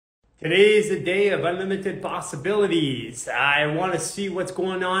Today is the day of unlimited possibilities. I want to see what's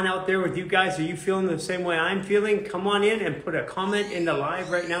going on out there with you guys. Are you feeling the same way I'm feeling? Come on in and put a comment in the live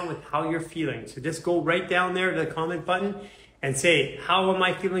right now with how you're feeling. So just go right down there to the comment button and say, how am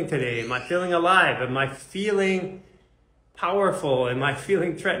I feeling today? Am I feeling alive? Am I feeling powerful? Am I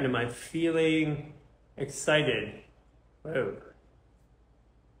feeling threatened? Am I feeling excited? Whoa.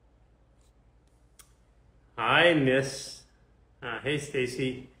 Hi, Miss. Hey,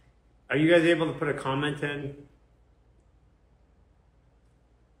 Stacy. Are you guys able to put a comment in?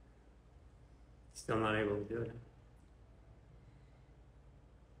 Still not able to do it.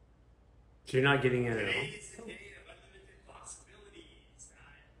 So you're not getting in at all?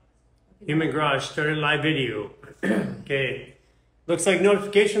 Human Garage started live video. Okay. Looks like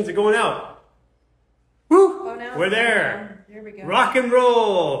notifications are going out. Woo! Oh, we're there. Here we go. Rock and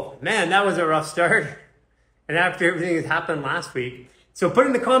roll. Man, that was a rough start. And after everything that happened last week. So put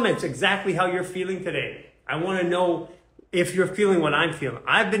in the comments exactly how you're feeling today. I want to know if you're feeling what I'm feeling.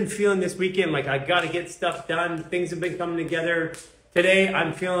 I've been feeling this weekend like I got to get stuff done. Things have been coming together. Today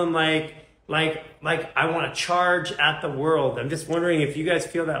I'm feeling like I want to charge at the world. I'm just wondering if you guys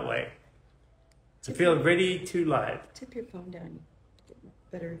feel that way. I feel ready to live. Tip your phone down.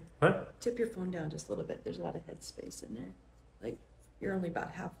 Better. What? Tip your phone down just a little bit. There's a lot of head space in there. Like you're only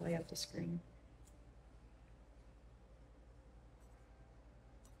about halfway up the screen.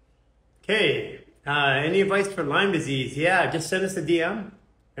 Okay, any advice for Lyme disease? Yeah, just send us a DM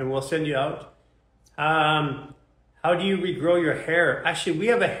and we'll send you out. How do you regrow your hair? Actually, we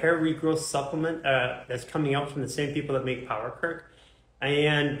have a hair regrowth supplement that's coming out from the same people that make Power Kirk.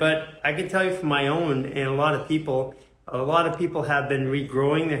 But I can tell you from my own and a lot of people have been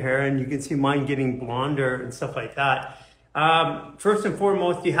regrowing their hair, and you can see mine getting blonder and stuff like that. First and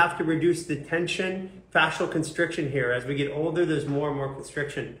foremost, you have to reduce the tension, fascial constriction here. As we get older, there's more and more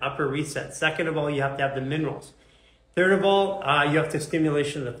constriction, upper reset. Second of all, you have to have the minerals. Third of all, you have to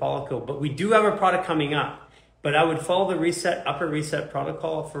stimulation of the follicle. But we do have a product coming up. But I would follow the reset, upper reset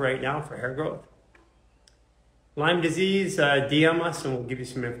protocol for right now for hair growth. Lyme disease, DM us and we'll give you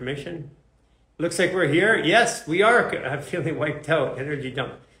some information. Looks like we're here. Yes, we are. I'm feeling wiped out, energy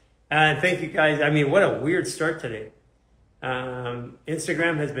dump. Thank you guys. I mean, what a weird start today.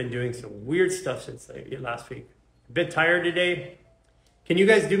 Instagram has been doing some weird stuff since last week. A bit tired today. Can you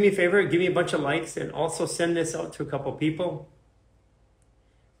guys do me a favor? Give me a bunch of likes and also send this out to a couple people.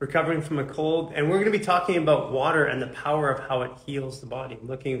 Recovering from a cold. And we're going to be talking about water and the power of how it heals the body. I'm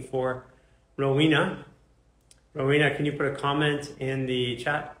looking for Rowena. Rowena, can you put a comment in the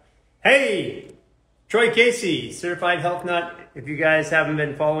chat? Hey, Troy Casey, certified health nut. If you guys haven't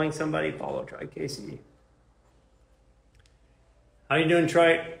been following somebody, follow Troy Casey. How you doing,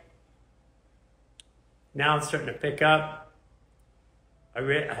 Troy? Now it's starting to pick up. I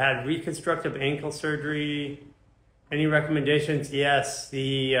had reconstructive ankle surgery. Any recommendations? Yes,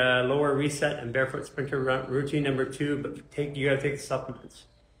 the lower reset and barefoot sprinter routine number 2, but you gotta take the supplements.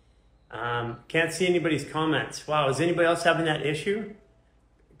 Can't see anybody's comments. Wow, is anybody else having that issue?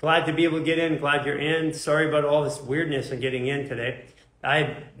 Glad to be able to get in, glad you're in. Sorry about all this weirdness of getting in today.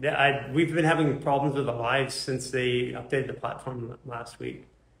 We've been having problems with the lives since they updated the platform last week.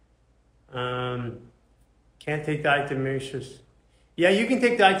 Can't take diatomaceous. Yeah, you can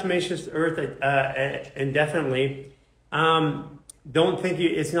take diatomaceous earth indefinitely. Don't think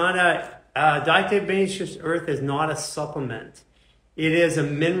it's not diatomaceous earth is not a supplement. It is a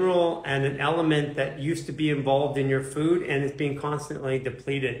mineral and an element that used to be involved in your food and is being constantly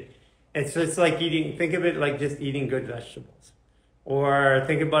depleted. It's like eating, think of it like just eating good vegetables. Or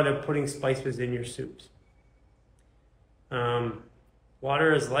think about it putting spices in your soups.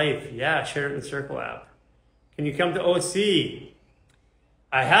 Water is life. Yeah, share it in the Circle app. Can you come to OC?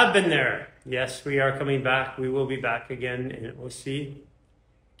 I have been there. Yes, we are coming back. We will be back again in OC.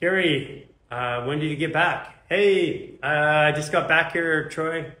 Gary, when did you get back? Hey, I just got back here,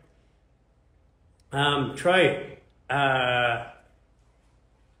 Troy. Troy, I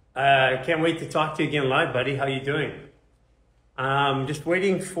can't wait to talk to you again live, buddy. How you doing? Just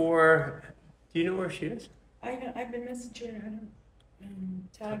waiting for, do you know where she is? I've been messaging her. I don't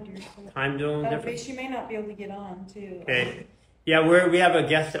tag her. Time zone different? But she may not be able to get on, too. Okay. Yeah, we have a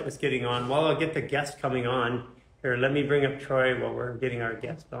guest that was getting on. While I'll get the guest coming on, here, let me bring up Troy while we're getting our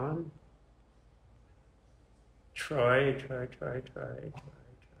guest on. Troy.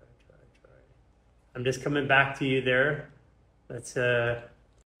 I'm just coming back to you there. Let's, I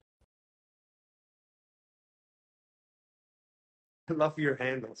love your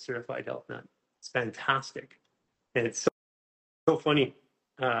handle, Certified Health Nut. It's fantastic. And it's so funny.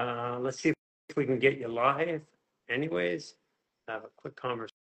 Let's see if we can get you live. Anyways, have a quick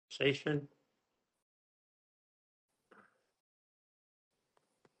conversation conversation.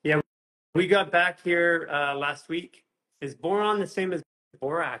 Yeah, we got back here last week. Is boron the same as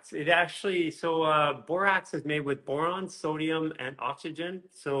borax? It actually, so borax is made with boron, sodium, and oxygen.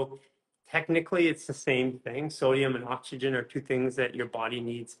 So technically it's the same thing. Sodium and oxygen are two things that your body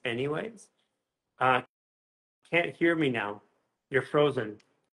needs anyways. Uh, can't hear me now. You're frozen.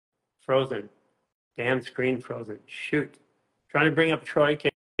 Frozen. Damn screen frozen. Shoot. Trying to bring up Troy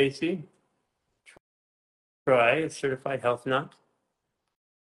Casey. Troy, a certified health nut.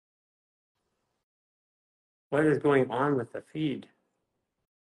 What is going on with the feed?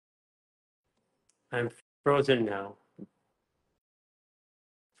 I'm frozen now.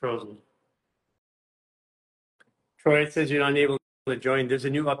 Frozen. Troy, it says you're unable to join. There's a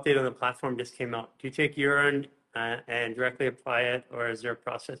new update on the platform just came out. Do you take urine and directly apply it, or is there a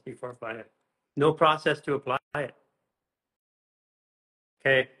process before applying it? No process to apply it.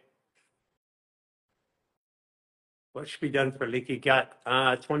 Okay. What should be done for leaky gut?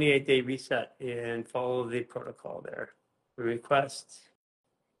 28-day reset and follow the protocol there. Requests.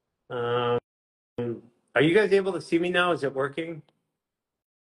 Are you guys able to see me now? Is it working?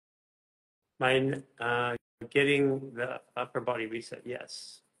 My getting the upper body reset.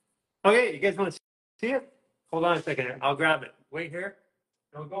 Yes. Okay, you guys want to see it? Hold on a second here. I'll grab it. Wait here.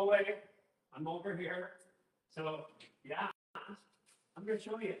 Don't go away. I'm over here. So, yeah, I'm going to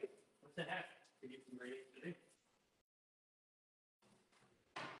show you. What the heck?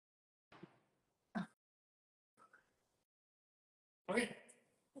 Okay.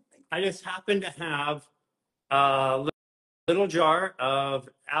 I just happen to have a little jar of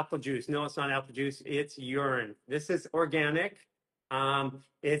apple juice. No, it's not apple juice. It's urine. This is organic.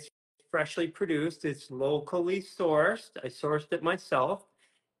 It's freshly produced. It's locally sourced. I sourced it myself.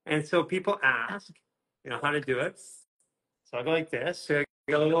 And so people ask, how to do it. So I go like this. So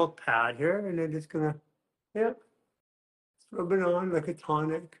I got a little pad here, and I'm just gonna, rub it on like a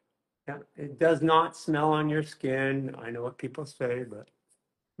tonic. Yeah, it does not smell on your skin. I know what people say, but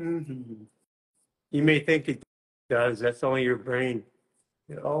you may think it does. That's only your brain.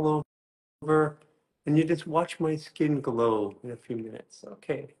 Get all over, and you just watch my skin glow in a few minutes.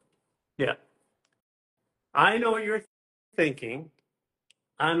 Okay. Yeah. I know what you're thinking.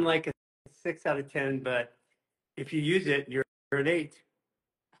 I'm like a 6 out of 10, but if you use it, you're an 8.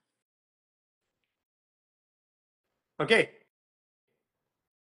 Okay.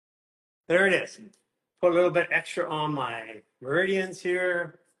 There it is. Put a little bit extra on my meridians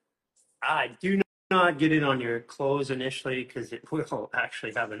here. I do not get it on your clothes initially because it will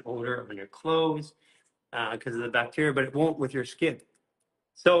actually have an odor on your clothes because of the bacteria, but it won't with your skin.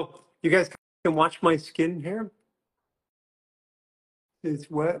 So you guys can watch my skin here. It's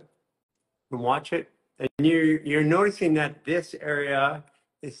wet. You can watch it. And you're noticing that this area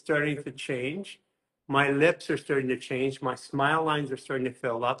is starting to change. My lips are starting to change. My smile lines are starting to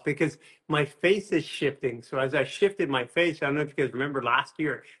fill up because my face is shifting. So as I shifted my face, I don't know if you guys remember last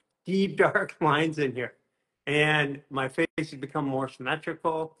year, deep dark lines in here. And my face has become more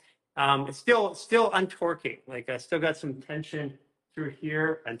symmetrical. It's still untorquing. Like I still got some tension through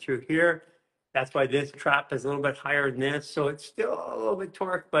here and through here. That's why this trap is a little bit higher than this. So it's still a little bit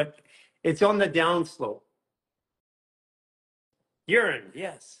torqued, but it's on the down slope. Urine,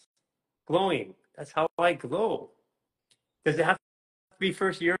 yes. Glowing. That's how I glow. Does it have to be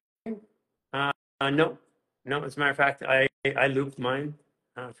first urine? No. No, as a matter of fact, I looped mine.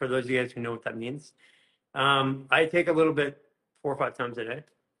 For those of you guys who know what that means. I take a little bit 4 or 5 times a day.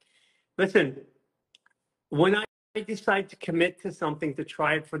 Listen, when I decide to commit to something to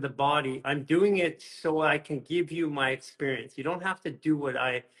try it for the body, I'm doing it so I can give you my experience. You don't have to do what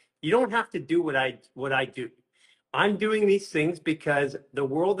I do. I'm doing these things because the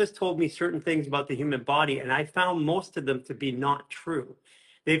world has told me certain things about the human body, and I found most of them to be not true.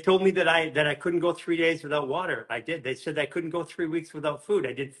 They've told me that I couldn't go 3 days without water. I did. They said I couldn't go 3 weeks without food.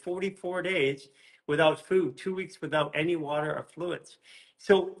 I did 44 days without food, 2 weeks without any water or fluids.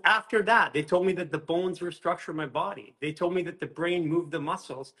 So after that, they told me that the bones restructure my body. They told me that the brain moved the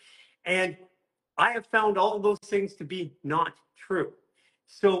muscles. And I have found all those things to be not true.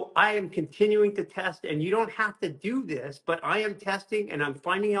 So I am continuing to test, and you don't have to do this, but I am testing and I'm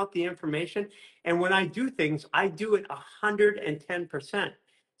finding out the information. And when I do things, I do it 110%.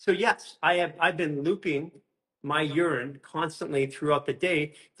 So yes, I've been looping my urine constantly throughout the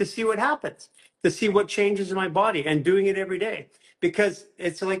day to see what happens, to see what changes in my body, and doing it every day. Because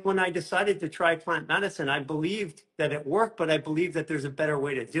it's like when I decided to try plant medicine, I believed that it worked, but I believe that there's a better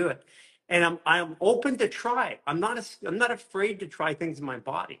way to do it. And I'm open to try. I'm not afraid to try things in my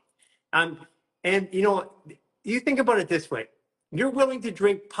body. And you think about it this way. You're willing to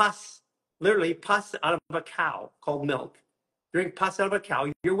drink pus, literally pus out of a cow called milk. Drink pus out of a cow.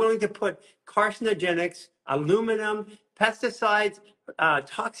 You're willing to put carcinogenics, aluminum, pesticides,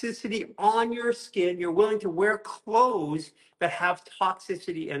 toxicity on your skin. You're willing to wear clothes that have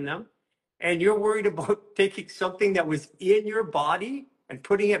toxicity in them. And you're worried about taking something that was in your body and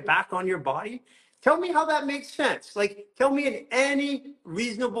putting it back on your body. Tell me how that makes sense. Like, tell me in any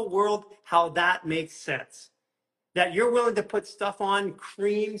reasonable world how that makes sense. That you're willing to put stuff on,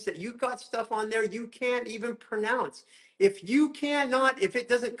 creams, that you got stuff on there you can't even pronounce. If it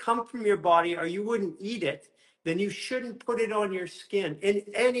doesn't come from your body or you wouldn't eat it, then you shouldn't put it on your skin in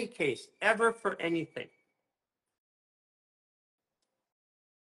any case, ever, for anything.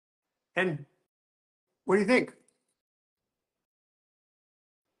 And what do you think?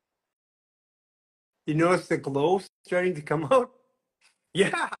 You notice the glow starting to come out?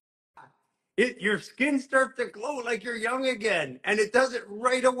 Yeah. Your skin starts to glow like you're young again, and it does it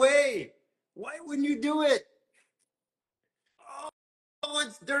right away. Why wouldn't you do it? Oh,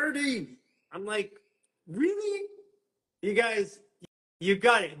 it's dirty. I'm like, really? You guys, you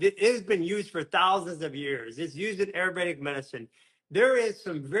got it. It has been used for thousands of years. It's used in Ayurvedic medicine. There is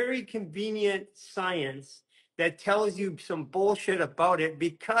some very convenient science that tells you some bullshit about it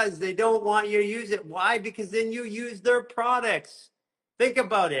because they don't want you to use it. Why? Because then you use their products. Think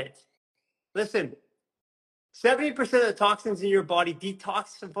about it. Listen, 70% of the toxins in your body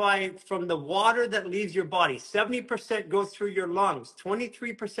detoxify from the water that leaves your body. 70% goes through your lungs.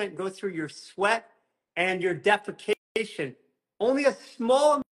 23% goes through your sweat and your defecation. Only a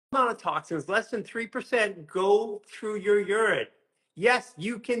small amount of toxins, less than 3%, go through your urine. Yes,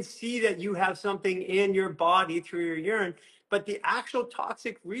 you can see that you have something in your body through your urine, but the actual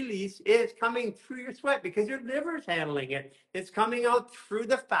toxic release is coming through your sweat because your liver is handling it. It's coming out through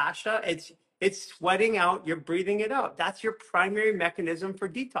the fascia. It's sweating out, you're breathing it out. That's your primary mechanism for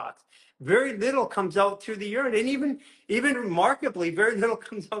detox. Very little comes out through the urine, and even remarkably, very little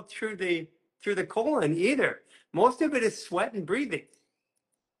comes out through the colon either. Most of it is sweat and breathing.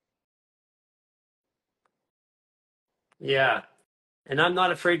 Yeah. And I'm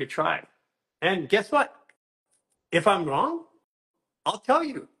not afraid to try. And guess what? If I'm wrong, I'll tell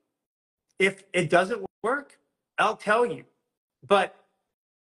you. If it doesn't work, I'll tell you. But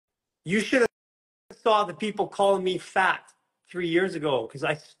you should have saw the people calling me fat 3 years ago because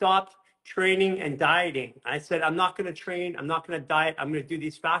I stopped training and dieting. I said, I'm not going to train. I'm not going to diet. I'm going to do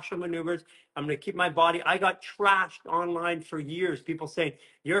these fascial maneuvers. I'm going to keep my body. I got trashed online for years. People saying,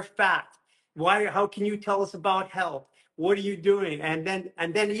 you're fat. Why? How can you tell us about health? What are you doing? And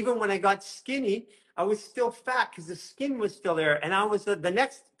then even when I got skinny, I was still fat because the skin was still there. And I was the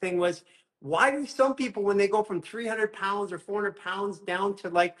next thing was, why do some people, when they go from 300 pounds or 400 pounds down to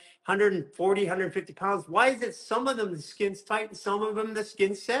like 140, 150 pounds, why is it some of them the skin's tight and some of them the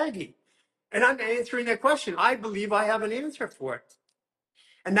skin's saggy? And I'm answering that question. I believe I have an answer for it.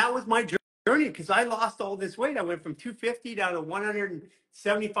 And that was my journey because I lost all this weight. I went from 250 down to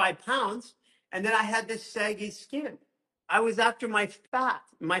 175 pounds. And then I had this saggy skin. I was after my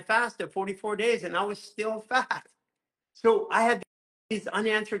fast at 44 days, and I was still fat. So I had these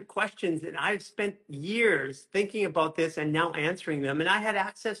unanswered questions, and I've spent years thinking about this and now answering them. And I had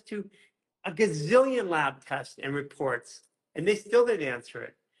access to a gazillion lab tests and reports, and they still didn't answer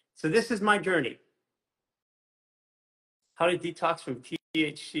it. So this is my journey. How to detox from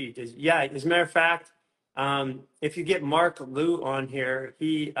THC. Yeah, as a matter of fact, if you get Mark Liu on here,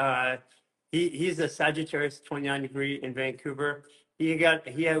 he's a Sagittarius 29 degree in Vancouver. He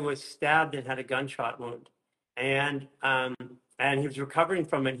was stabbed and had a gunshot wound, and he was recovering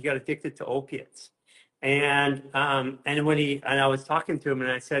from it. He got addicted to opiates, and I was talking to him, and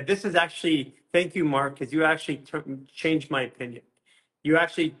I said, "This is actually, thank you, Mark, because you actually changed my opinion. You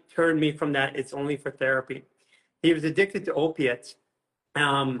actually turned me from that. It's only for therapy." He was addicted to opiates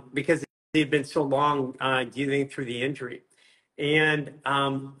because he'd been so long dealing through the injury. And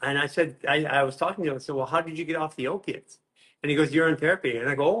I said, I was talking to him. I said, well, how did you get off the opiates? And he goes, urine therapy. And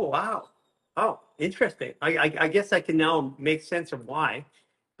I go, oh, wow. Oh, interesting. I guess I can now make sense of why.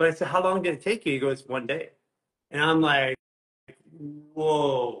 But I said, how long did it take you? He goes, 1 day. And I'm like,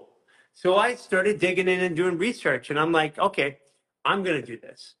 whoa. So I started digging in and doing research. And I'm like, okay, I'm going to do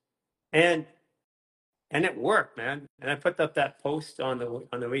this. And it worked, man. And I put up that post on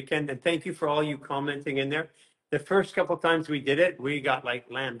the weekend. And thank you for all you commenting in there. The first couple of times we did it, we got like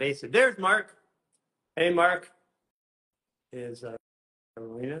lambasted. There's Mark. Hey, Mark. Is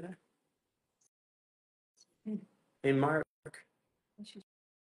Rowena there? Hey, Mark. She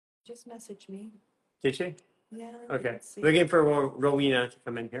just messaged me. Did she? Yeah. Okay. Looking for Rowena to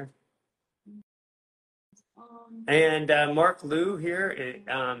come in here. And Mark Liu here,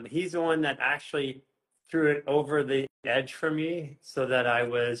 he's the one that actually threw it over the edge for me so that I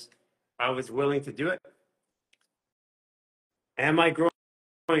was willing to do it. Am I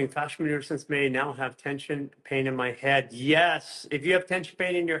growing fascia maneuver since May? Now have tension pain in my head. Yes. If you have tension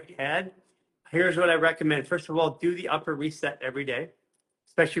pain in your head, here's what I recommend. First of all, do the upper reset every day,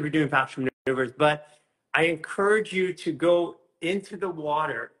 especially if you're doing fascia maneuvers. But I encourage you to go into the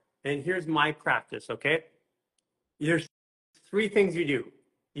water. And here's my practice, okay? There's three things you do.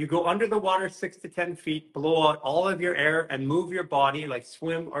 You go under the water 6 to 10 feet, blow out all of your air and move your body, like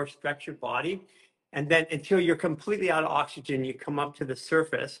swim or stretch your body. And then until you're completely out of oxygen, you come up to the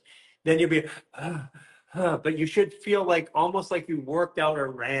surface. Then you'll be, but you should feel like almost like you worked out or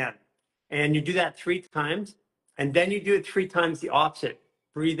ran. And you do that 3 times. And then you do it 3 times the opposite.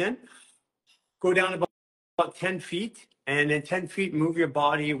 Breathe in, go down about 10 feet, and in 10 feet, move your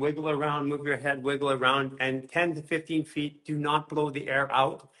body, wiggle around, move your head, wiggle around, and 10 to 15 feet, do not blow the air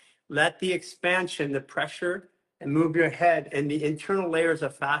out. Let the expansion, the pressure, and move your head, and the internal layers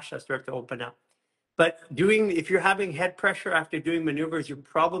of fascia start to open up. But if you're having head pressure after doing maneuvers, you're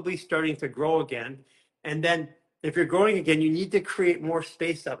probably starting to grow again. And then if you're growing again, you need to create more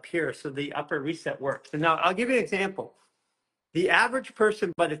space up here so the upper reset works. And now I'll give you an example. The average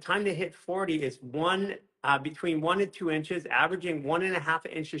person, by the time they hit 40, is between 1 and 2 inches, averaging 1.5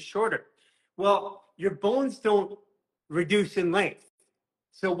 inches shorter. Well, your bones don't reduce in length.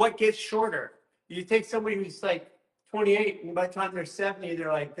 So what gets shorter? You take somebody who's like 28, and by the time they're 70,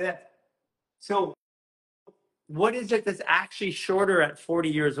 they're like this. So what is it that's actually shorter at 40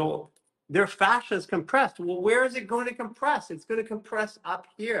 years old? Their fascia is compressed. Well, where is it going to compress? It's going to compress up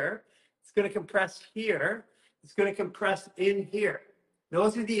here. It's going to compress here. It's going to compress in here.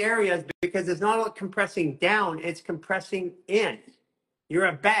 Those are the areas, because it's not compressing down, it's compressing in. You're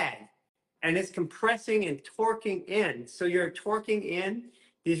a bag, and it's compressing and torquing in. So you're torquing in.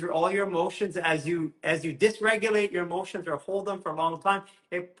 These are all your emotions. As you dysregulate your emotions or hold them for a long time,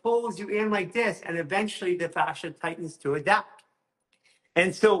 it pulls you in like this, and eventually the fascia tightens to adapt.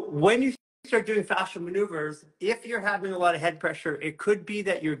 And so when you start doing fascia maneuvers, if you're having a lot of head pressure, it could be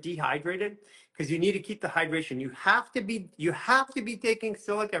that you're dehydrated, because you need to keep the hydration. You have to be taking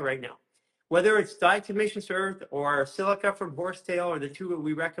silica right now, whether it's diatomaceous earth or silica from horsetail, or the two that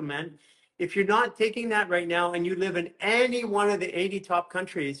we recommend. If you're not taking that right now and you live in any one of the 80 top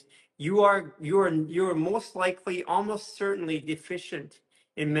countries, you are most likely, almost certainly deficient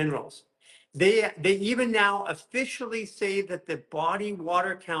in minerals. They even now officially say that the body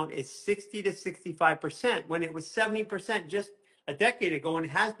water count is 60 to 65%, when it was 70% just a decade ago, and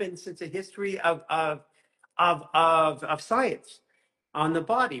has been since the history of science on the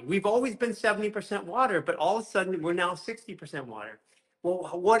body. We've always been 70% water, but all of a sudden we're now 60% water. Well,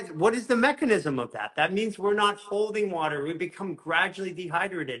 what is the mechanism of that? That means we're not holding water. We become gradually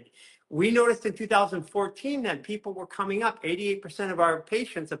dehydrated. We noticed in 2014 that people were coming up, 88% of our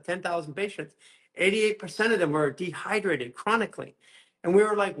patients, of 10,000 patients, 88% of them were dehydrated chronically. And we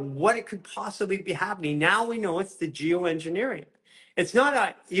were like, what it could possibly be happening? Now we know it's the geoengineering. It's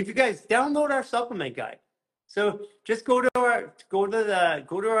not if you guys download our supplement guide. So just go to the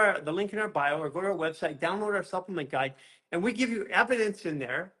link in our bio, or go to our website, download our supplement guide, and we give you evidence in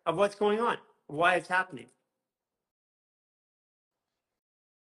there of what's going on, why it's happening.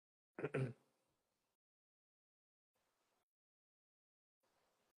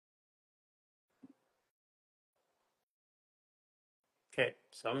 Okay,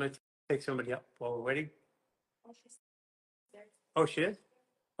 so I'm going to take somebody up while we're waiting. Oh, she is?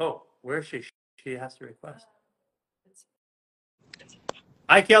 Oh, where is she? She has to request.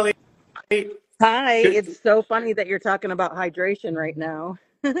 Hi, Kelly. Hi, Good. it's so funny that you're talking about hydration right now.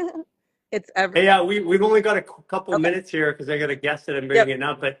 It's Hey, we've only got a couple okay. minutes here because I got a guest that I'm Yep, bringing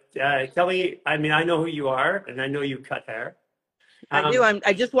up. But Kelly, I mean, I know who you are, and I know you cut hair. I do.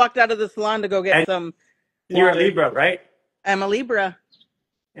 I just walked out of the salon to go get And some you're a water. Libra, right? I'm a Libra.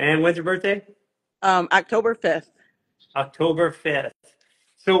 And when's your birthday? October 5th. October 5th.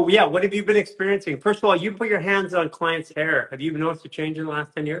 So yeah, what have you been experiencing? First of all, you put your hands on clients' hair. Have you noticed a change in the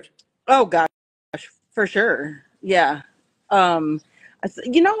last 10 years? Oh gosh, for sure. Yeah.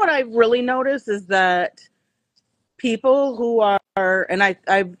 You know what I really noticed is that people who are, and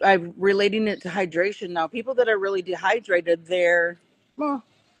I'm relating it to hydration now. People that are really dehydrated, well,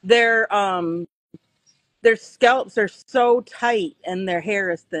 they're their scalps are so tight and their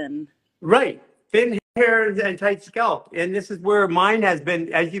hair is thin. Right. Thin hair and tight scalp. And this is where mine has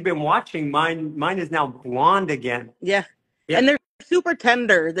been, as you've been watching, mine is now blonde again. Yeah. Yeah. And they're super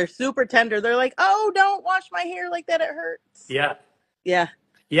tender. They're super tender. They're like, "Oh, don't wash my hair like that. It hurts." Yeah. Yeah.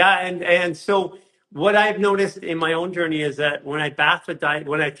 Yeah. And so what I've noticed in my own journey is that when I bath with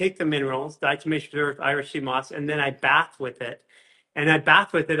when I take the minerals, diatomaceous earth, Irish sea moss, and then I bath with it,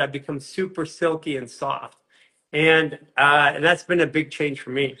 I become super silky and soft, and that's been a big change for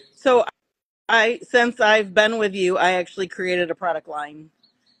me. So since I've been with you, I actually created a product line,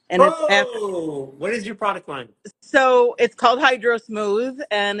 and it's after. Oh, what is your product line? So it's called Hydro Smooth,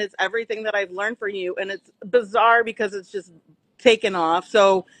 and it's everything that I've learned from you. And it's bizarre because it's just taken off.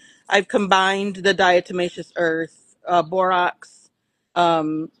 So I've combined the diatomaceous earth, borax,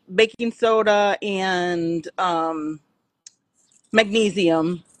 baking soda, and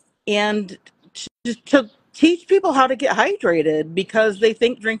magnesium, and to teach people how to get hydrated because they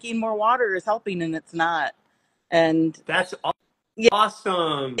think drinking more water is helping, and it's not. And That's yeah,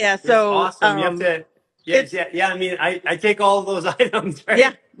 awesome. yeah. That's So awesome. You have to, yeah, it's yeah, yeah. I mean, I take all of those items, yeah,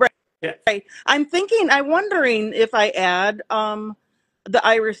 right? right. Yeah. Right. I'm wondering if I add the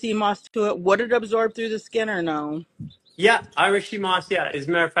Irish sea moss to it, would it absorb through the skin or no? Yeah, Irish sea moss. Yeah, as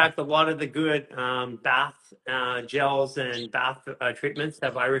a matter of fact, a lot of the good bath gels and bath treatments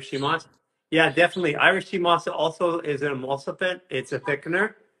have Irish sea moss. Yeah, definitely. Irish sea moss also is an emulsifant. It's a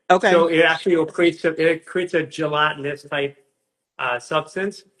thickener, Okay. so it actually will creates a gelatinous type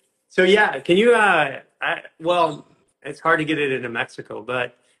substance. So yeah, can you? Well, it's hard to get it into Mexico,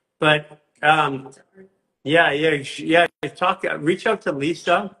 but yeah, yeah, yeah. Talk. Reach out to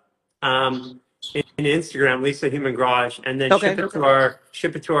Lisa. In Instagram, Lisa Human Garage, and then Okay.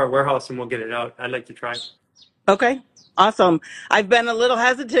 ship it to our warehouse, and we'll get it out. I'd like to try. Okay. Awesome. I've been a little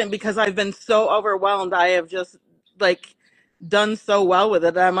hesitant because I've been so overwhelmed. I have just like done so well with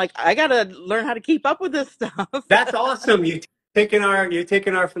it. I'm like, I gotta learn how to keep up with this stuff. That's awesome. You've taken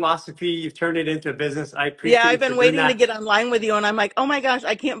our philosophy, you've turned it into a business. I Yeah, appreciate I've you for been doing waiting to that. get online with you, and I'm like, oh my gosh,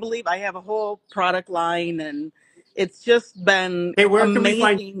 I can't believe I have a whole product line, and it's just been Hey, where can we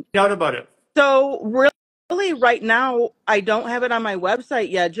find amazing. out about it? So really right now I don't have it on my website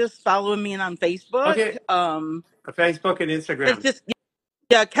yet. Just follow me on Facebook. Okay, Facebook and It's Instagram. just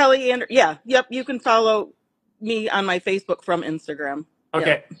yeah, Kelly and yeah, yep, you can follow me on my Facebook from Instagram.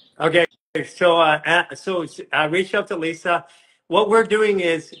 Yep. Okay. Okay. So, reach out to Lisa. What we're doing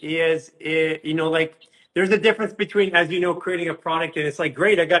is, like, there's a difference between, as you know, creating a product and it's like,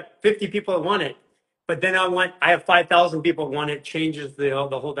 great, I got 50 people that want it, but then I have 5,000 people want it. Changes the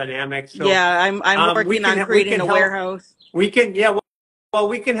whole dynamic. So, Yeah, I'm working on we creating can a help. warehouse. We can, yeah. Well,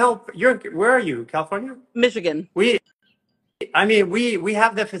 we can help. Where are you? California? Michigan. We I mean, we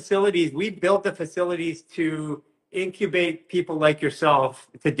have the facilities. We built the facilities to incubate people like yourself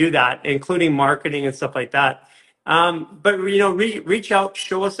to do that, including marketing and stuff like that. But reach out,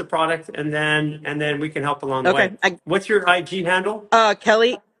 show us the product, and then we can help along the way. Okay. I What's your IG handle?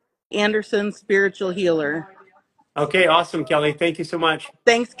 Kelly Anderson, spiritual healer. Okay, awesome, Kelly. Thank you so much.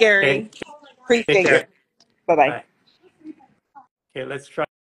 Thanks, Okay, Gary. take Appreciate you. care. Bye bye. Bye. Okay, let's try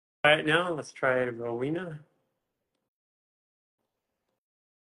it now. Let's try Rowena.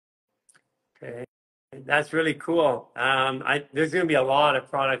 Okay, that's really cool. There's going to be a lot of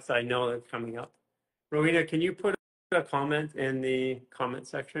products I know that's coming up. Rowena, can you put a comment in the comment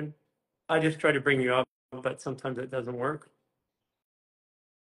section? I just try to bring you up, but sometimes it doesn't work.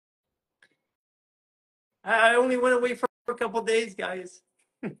 I only went away for a couple of days, guys.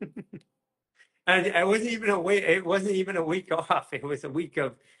 I wasn't even away. It wasn't even a week off. It was a week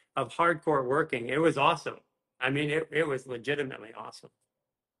of hardcore working. It was awesome. I mean, it was legitimately awesome.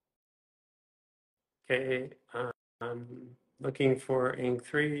 Okay, I'm looking for Ink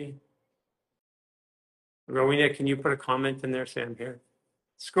 3. Rowena, can you put a comment in there? Say I'm here.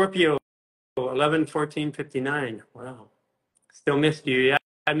 Scorpio, 11/14/59. Wow. Still missed you. Yeah,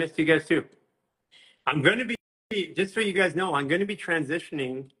 I missed you guys too. I'm going to be, just so you guys know, I'm going to be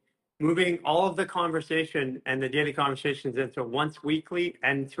transitioning, moving all of the conversation and the daily conversations into once weekly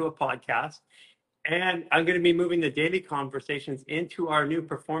and to a podcast. And I'm going to be moving the daily conversations into our new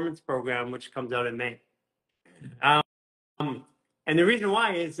performance program, which comes out in May. Um, and the reason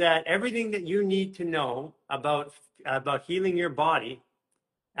why is that everything that you need to know about healing your body,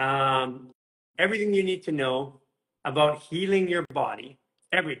 um, everything you need to know about healing your body,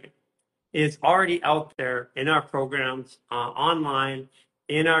 everything is already out there in our programs, online,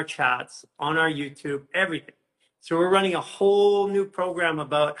 in our chats, on our YouTube, everything. So we're running a whole new program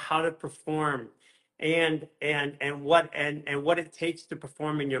about how to perform and what it takes to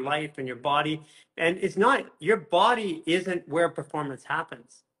perform in your life and your body. And it's not, your body isn't where performance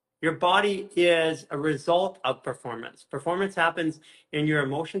happens. Your body is a result of performance. Performance happens in your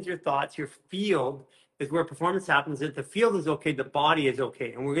emotions, your thoughts, your field is where performance happens. If the field is okay, the body is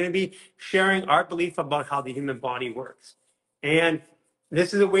okay. And we're going to be sharing our belief about how the human body works. And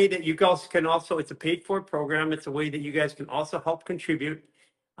This is a way that you guys can also, it's a paid for program. It's a way that you guys can also help contribute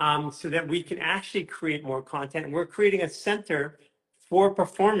so that we can actually create more content. And we're creating a center for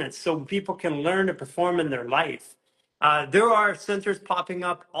performance so people can learn to perform in their life. There are centers popping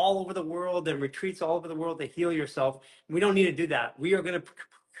up all over the world and retreats all over the world to heal yourself. We don't need to do that. We are going to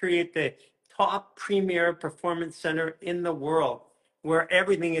create the top premier performance center in the world where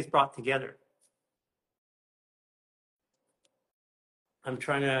everything is brought together. I'm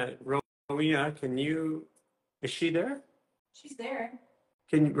trying to, Rowena, is she there? She's there.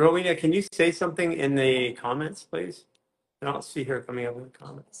 Rowena, can you say something in the comments, please? I don't see her coming up in the I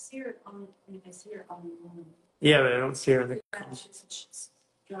comments. see her on, I see her on. Yeah, but I don't see her in the comments. She's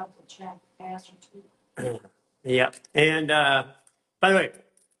dropped the chat faster too. Yeah. And by the way,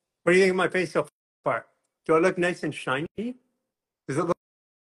 what do you think of my face so far? Do I look nice and shiny? Does it look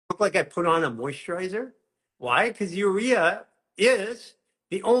like I put on a moisturizer? Why? Because urea is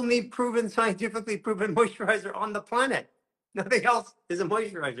the only scientifically proven moisturizer on the planet. Nothing else is a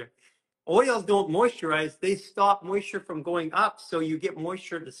moisturizer. Oils don't moisturize, they stop moisture from going up, so you get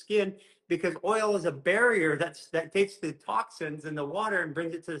moisture to the skin because oil is a barrier that takes the toxins in the water and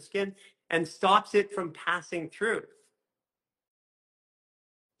brings it to the skin and stops it from passing through.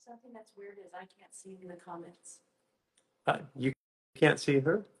 Something that's weird is I can't see in the comments. You can't see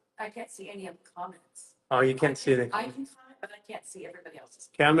her? I can't see any of the comments. Oh, you can't see the I can comment, but I can't see everybody else's.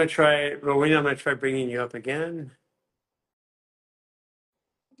 Okay, I'm going to try, Rowena, I'm going to try bringing you up again.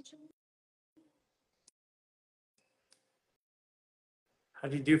 How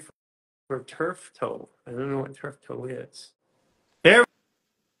do you do for turf toe? I don't know what turf toe is. There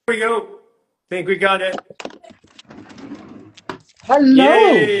we go. Think we got it. Hello.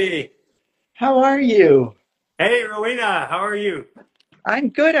 Yay. How are you? Hey, Rowena, how are you? I'm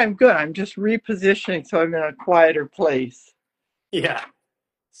good. I'm good. I'm just repositioning so I'm in a quieter place. Yeah.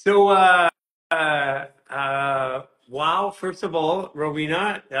 So, wow. First of all,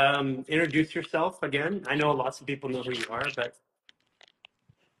 Rowena, introduce yourself again. I know lots of people know who you are, but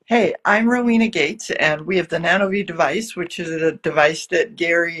Hey, I'm Rowena Gates, and we have the Nano V device, which is a device that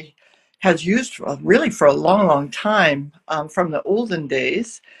Garry has used really for a long, long time from the olden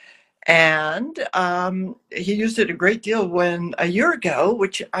days. And he used it a great deal when a year ago,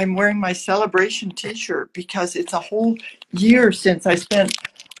 which I'm wearing my celebration T-shirt because it's a whole year since I spent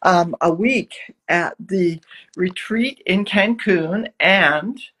a week at the retreat in Cancun,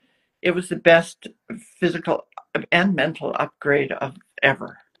 and it was the best physical and mental upgrade of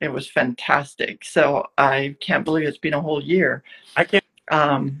ever. It was fantastic. So I can't believe it's been a whole year. I can't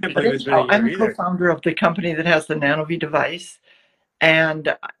But believe it's been a anyhow, I'm year a either. co-founder of the company that has the Nano V device.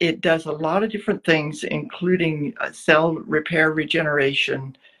 And it does a lot of different things, including cell repair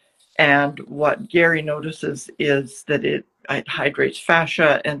regeneration. And what Garry notices is that it hydrates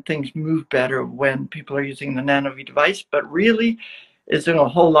fascia and things move better when people are using the Nano V device, but really is doing a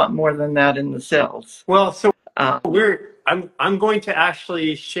whole lot more than that in the cells. Well, so Uh, I'm going to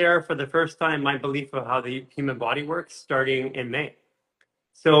actually share for the first time my belief of how the human body works starting in May.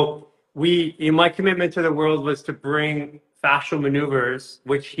 So my commitment to the world was to bring fascial maneuvers,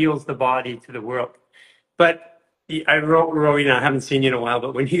 which heals the body, to the world. But I wrote, Rowena, I haven't seen you in a while,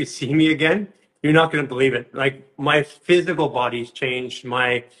 but when you see me again, you're not going to believe it. Like my physical body's changed,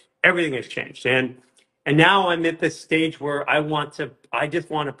 everything has changed, and now I'm at this stage where I just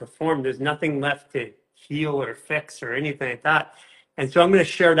want to perform. There's nothing left to heal or fix or anything like that, and so I'm going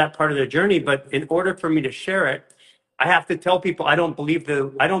to share that part of the journey. But in order for me to share it, I have to tell people I don't believe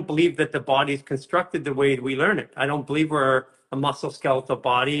that the body is constructed the way we learn it. I don't believe we're a muscle skeletal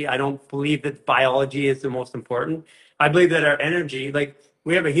body. I don't believe that biology is the most important. I believe that our energy, like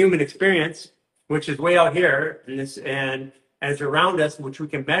we have a human experience, which is way out here, and it's around us, which we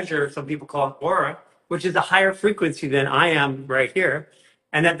can measure. Some people call it aura, which is a higher frequency than I am right here.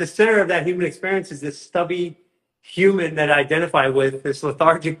 And at the center of that human experience is this stubby human that I identify with, this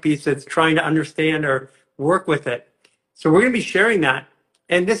lethargic piece that's trying to understand or work with it. So we're going to be sharing that.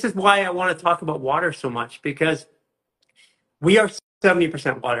 And this is why I want to talk about water so much, because we are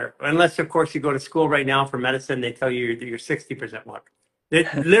 70% water. Unless, of course, you go to school right now for medicine, they tell you you're 60% water. They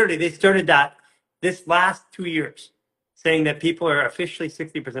started that this last 2 years, saying that people are officially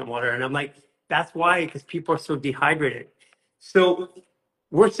 60% water. And I'm like, that's why, because people are so dehydrated. So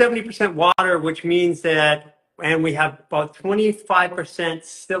we're 70% water, which means that, and we have about 25%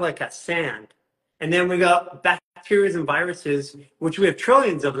 silica, sand. And then we got bacteria and viruses, which we have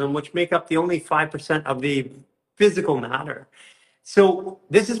trillions of them, which make up the only 5% of the physical matter. So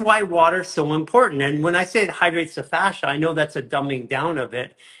this is why water is so important. And when I say it hydrates the fascia, I know that's a dumbing down of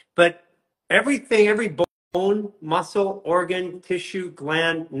it, but every bone, muscle, organ, tissue,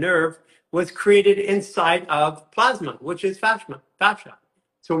 gland, nerve was created inside of plasma, which is fascia.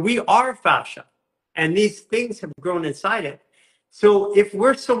 So we are fascia, and these things have grown inside it. So if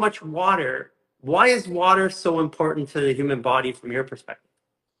we're so much water, why is water so important to the human body from your perspective?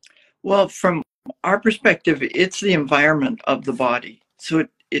 Well, from our perspective, it's the environment of the body. So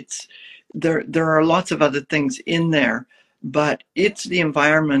it's there are lots of other things in there, but it's the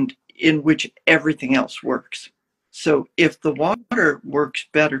environment in which everything else works. So if the water works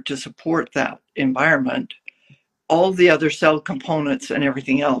better to support that environment, all the other cell components and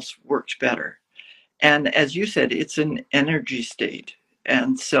everything else works better. And as you said, it's an energy state.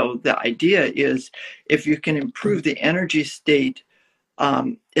 And so the idea is if you can improve the energy state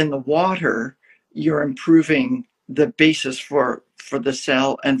in the water, you're improving the basis for the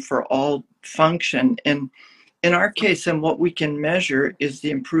cell and for all function. And in our case, and what we can measure is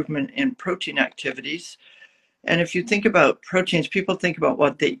the improvement in protein activities. And if you think about proteins, people think about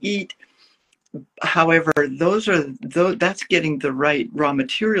what they eat. However, that's getting the right raw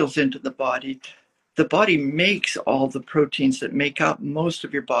materials into the body. The body makes all the proteins that make up most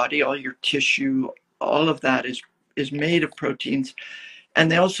of your body, all your tissue, all of that is made of proteins.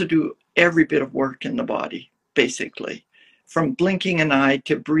 And they also do every bit of work in the body, basically. From blinking an eye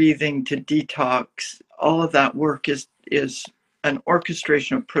to breathing to detox, all of that work is an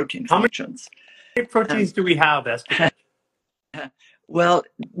orchestration of protein functions. How many proteins do we have, Esther? Well,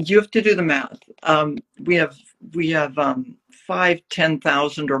 you have to do the math. We have 5,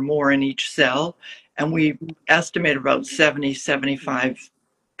 10,000 or more in each cell, and we estimate about 70, 75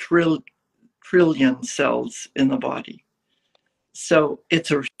 trillion cells in the body. So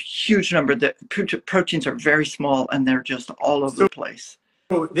it's a huge number. That proteins are very small and they're just all over the place.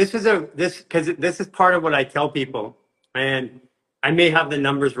 So this is part of what I tell people, and I may have the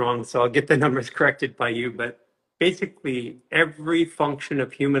numbers wrong, so I'll get the numbers corrected by you. But basically, every function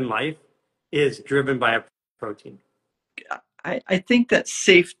of human life is driven by a protein. I think that's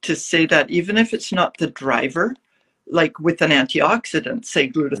safe to say that, even if it's not the driver, like with an antioxidant, say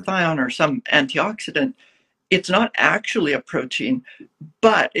glutathione or some antioxidant, it's not actually a protein,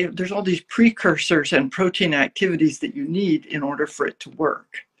 but there's all these precursors and protein activities that you need in order for it to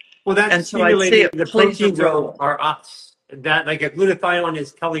work. Well, that's and so I'd say the proteins are us. That, like, a glutathione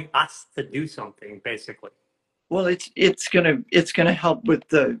is telling us to do something, basically. Well, it's gonna help with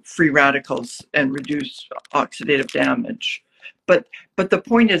the free radicals and reduce oxidative damage. But the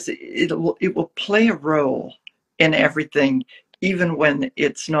point is, it will play a role in everything, even when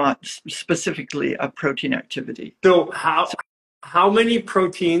it's not specifically a protein activity. So how many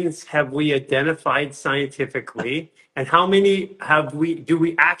proteins have we identified scientifically, and how many do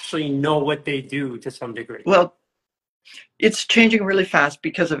we actually know what they do to some degree? Well, it's changing really fast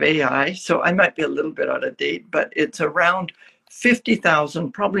because of AI, so I might be a little bit out of date, but it's around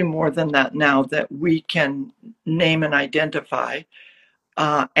 50,000, probably more than that now, that we can name and identify.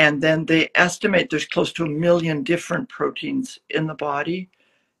 And then they estimate there's close to 1 million different proteins in the body.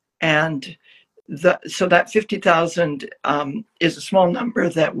 And so that 50,000 is a small number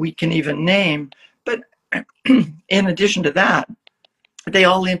that we can even name. But in addition to that, they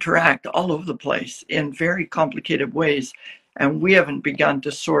all interact all over the place in very complicated ways. And we haven't begun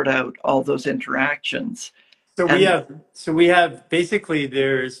to sort out all those interactions. So we have basically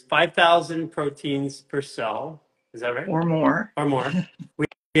there's 5,000 proteins per cell. Is that right? Or more. Or more. We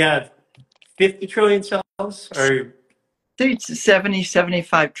have 50 trillion cells, or it's 70,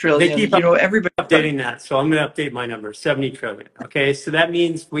 75 trillion. They keep everybody updating that. So I'm going to update my number, 70 trillion. Okay, so that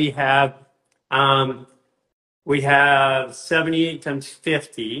means we have 70 times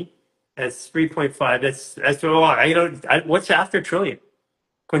 50. That's 3.5. That's a lot. What's after trillion?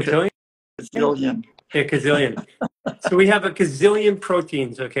 Quintillion? Gazillion. Yeah, gazillion. So we have a gazillion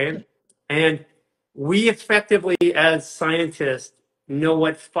proteins, okay? And we effectively, as scientists, know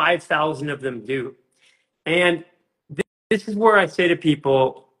what 5,000 of them do. And this is where I say to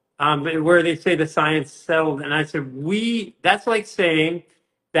people, where they say the science settled, and I said, that's like saying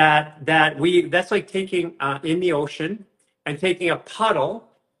that's like taking in the ocean and taking a puddle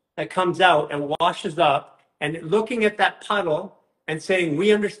that comes out and washes up and looking at that puddle and saying,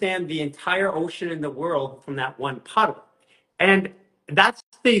 we understand the entire ocean in the world from that one puddle. And that's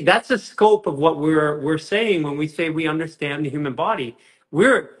the scope of what we're saying when we say we understand the human body.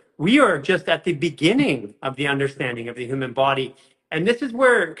 We are just at the beginning of the understanding of the human body. And this is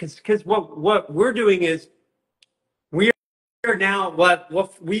where, because what we're doing is we are now,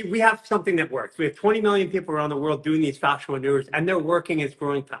 we have something that works. We have 20 million people around the world doing these fascial maneuvers, and their working is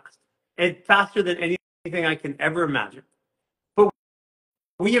growing fast. It's faster than anything I can ever imagine. But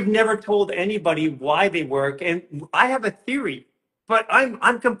we have never told anybody why they work. And I have a theory, but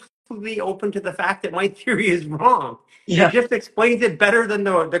I'm completely open to the fact that my theory is wrong. It Yeah, just explains it better than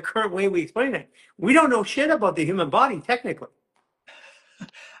the current way we explain it. We don't know shit about the human body, technically.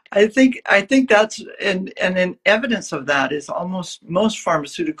 I think that's and in evidence of that is almost most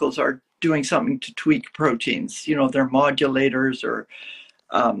pharmaceuticals are doing something to tweak proteins. You know, they're modulators or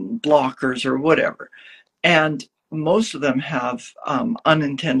blockers or whatever, and most of them have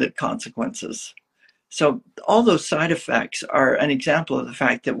unintended consequences. So all those side effects are an example of the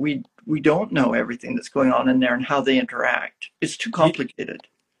fact that we don't know everything that's going on in there and how they interact. It's too You, complicated.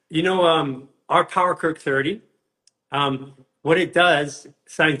 our Power Kirk 30, what it does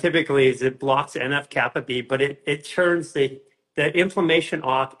scientifically is it blocks NF kappa B, but it turns the inflammation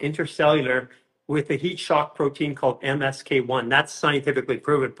off intercellular with a heat shock protein called MSK1. That's scientifically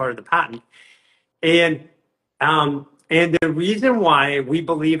proven, part of the patent. And the reason why we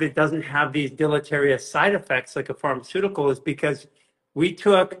believe it doesn't have these deleterious side effects like a pharmaceutical is because we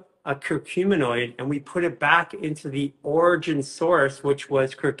took a curcuminoid and we put it back into the origin source, which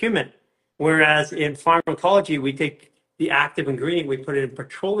was curcumin. Whereas in pharmacology, we take the active ingredient, we put it in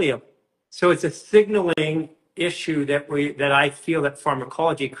petroleum. So it's a signaling issue that I feel that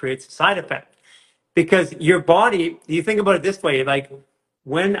pharmacology creates a side effect. Because your body, you think about it this way, like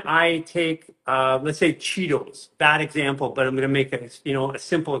when I take, let's say Cheetos, bad example, but I'm going to make a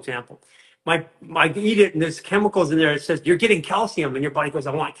simple example. I eat it and there's chemicals in there. It says you're getting calcium, and your body goes,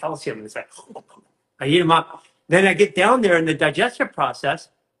 I want calcium. And it's like, I eat them up. Then I get down there in the digestive process,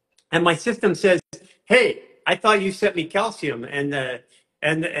 and my system says, "Hey, I thought you sent me calcium," and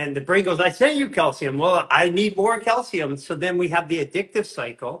the brain goes, "I sent you calcium. Well, I need more calcium." So then we have the addictive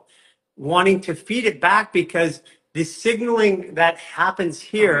cycle, wanting to feed it back because the signaling that happens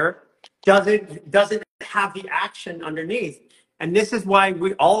here doesn't have the action underneath. And this is why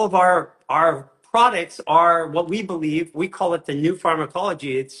we all of our products are what we believe, we call it the new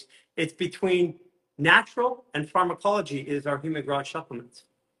pharmacology. It's between natural and pharmacology is our human garage supplements.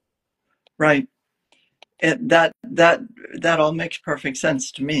 Right. And that all makes perfect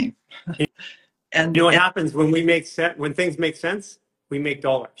sense to me. You And, know what and happens when things make sense? We make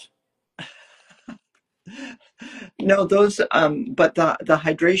dollars. no, those but the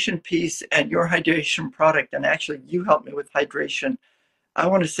hydration piece and your hydration product, and actually you helped me with hydration. I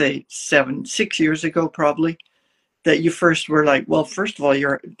want to say 6 years ago, probably, that you first were like, well, first of all,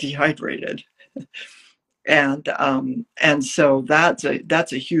 you're dehydrated, and so that's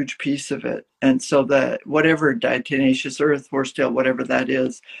a huge piece of it. And so the whatever diatomaceous earth, horsetail, whatever that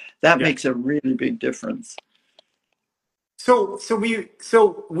is, that Yeah. makes a really big difference. So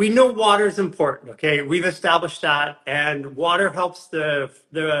we know water is important. Okay, we've established that, and water helps the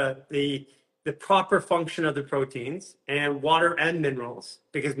proper function of the proteins, and water and minerals,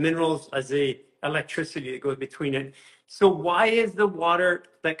 because minerals as the electricity that goes between it. So why is the water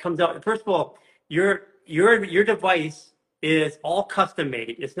that comes out? First of all, your device is all custom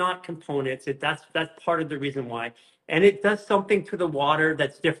made. It's not components. That's part of the reason why, and it does something to the water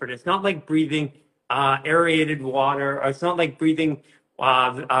that's different. It's not like breathing aerated water, or it's not like breathing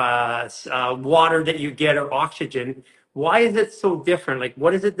water that you get or oxygen. Why is it so different? Like,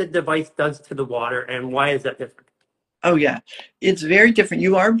 what is it the device does to the water, and why is that different? Oh yeah, it's very different.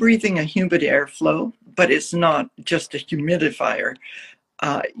 You are breathing a humid airflow, but it's not just a humidifier.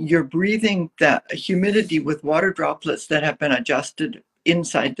 You're breathing that humidity with water droplets that have been adjusted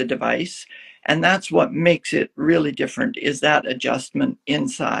inside the device, and that's what makes it really different, is that adjustment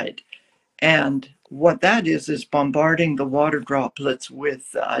inside. And what that is bombarding the water droplets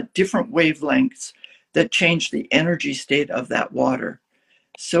with different wavelengths that change the energy state of that water.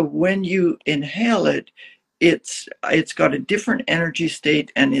 So when you inhale it, it's got a different energy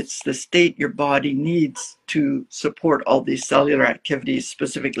state, and it's the state your body needs to support all these cellular activities,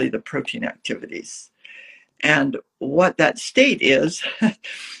 specifically the protein activities. And what that state is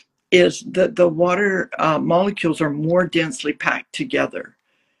is that the water molecules are more densely packed together.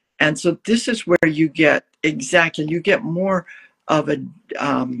 And so this is where you get more of a,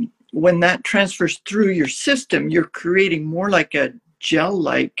 when that transfers through your system, you're creating more like a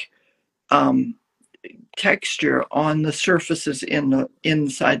gel-like um, texture on the surfaces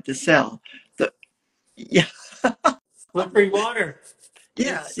inside the cell. The, yeah, Slippery water.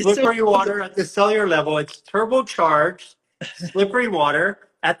 yeah. It's So slippery water at the cellular level. It's turbocharged slippery water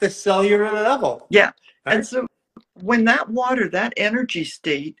at the cellular level. yeah, and Right? so when that water, that energy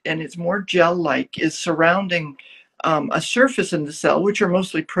state, and it's more gel-like, is surrounding a surface in the cell, which are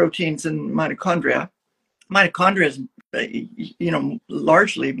mostly proteins and mitochondria. Mitochondria is,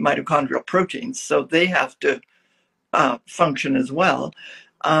 largely mitochondrial proteins, so they have to function as well.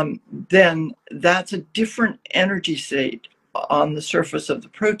 then that's a different energy state on the surface of the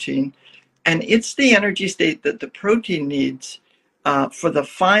protein. And it's the energy state that the protein needs for the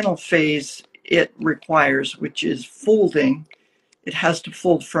final phase it requires, which is folding. It has to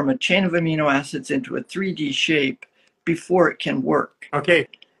fold from a chain of amino acids into a 3D shape before it can work. Okay.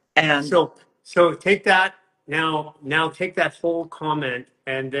 And So take that now take that whole comment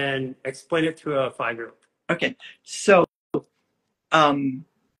and then explain it to a 5-year-old. okay, so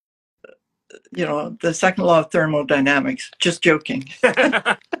you know, the second law of thermodynamics, just joking.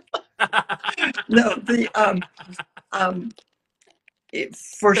 No,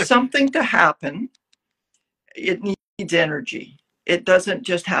 for something to happen, it needs energy. It doesn't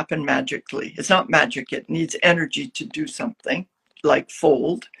just happen magically. It's not magic. It needs energy to do something like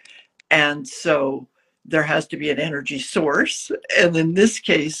fold. And so there has to be an energy source. And in this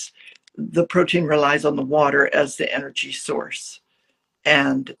case, the protein relies on the water as the energy source.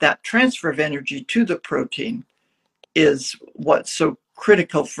 And that transfer of energy to the protein is what's so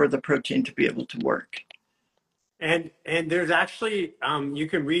critical for the protein to be able to work. And there's actually you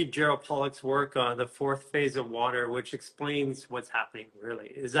can read Gerald Pollack's work on the fourth phase of water, which explains what's happening. Really,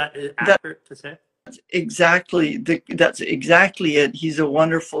 is that accurate to say? That's exactly it. He's a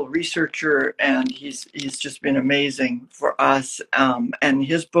wonderful researcher, and he's just been amazing for us. And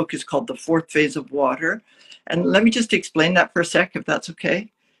his book is called The Fourth Phase of Water. And let me just explain that for a sec, if that's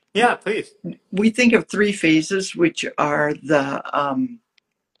okay. Yeah, please. We think of three phases, which are the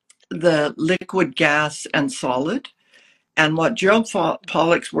liquid, gas, and solid. And what Gerald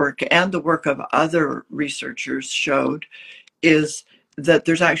Pollack's work and the work of other researchers showed is that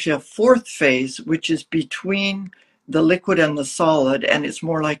there's actually a fourth phase, which is between the liquid and the solid, and it's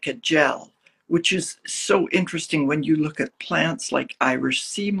more like a gel, which is so interesting when you look at plants like Irish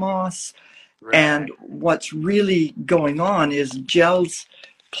sea moss. Right. And what's really going on is gels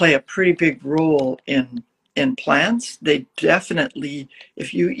play a pretty big role in plants. They definitely,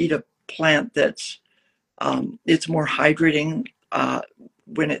 if you eat a plant that's it's more hydrating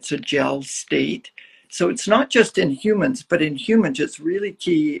when it's a gel state. So it's not just in humans, but in humans it's really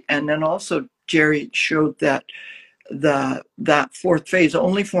key. And then also Jerry showed that that fourth phase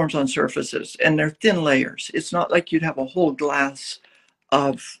only forms on surfaces, and they're thin layers. It's not like you'd have a whole glass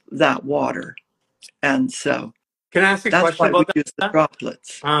of that water. And so Can I ask a that's question why we about use the that?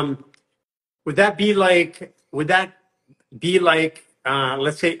 droplets. Would that be like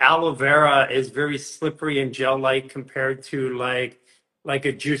let's say aloe vera is very slippery and gel-like compared to like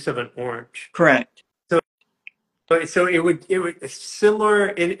a juice of an orange? Correct. So it would similar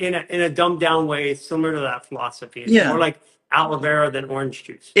in a dumbed down way, similar to that philosophy. It's Yeah. more like aloe vera than orange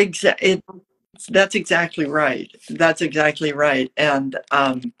juice. That's exactly right. That's exactly right. And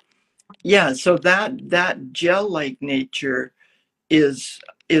yeah, so that gel-like nature is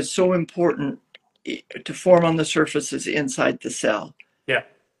so important to form on the surfaces inside the cell. Yeah.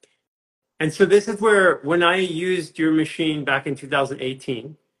 And so this is where, when I used your machine back in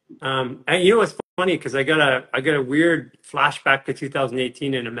 2018, and you know, it's funny because I got a weird flashback to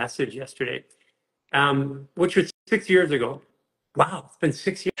 2018 in a message yesterday, which was 6 years ago. Wow, it's been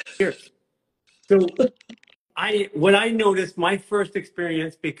 6 years. So what I noticed, my first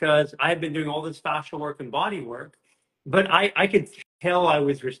experience, because I had been doing all this fascial work and body work, but I could tell I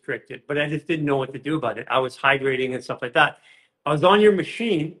was restricted, but I just didn't know what to do about it. I was hydrating and stuff like that. I was on your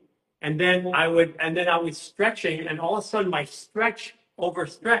machine, and then I was stretching, and all of a sudden my stretch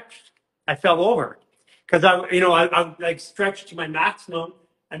overstretched. I fell over because I like stretched to my maximum,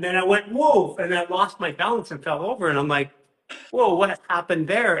 and then I went whoa, and I lost my balance and fell over, and I'm like, whoa, what happened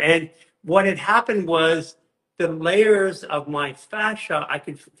there? And what had happened was the layers of my fascia I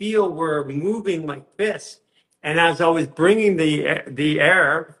could feel were moving like this. And as I was bringing the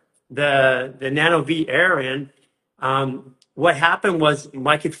air, the Nano V air in, what happened was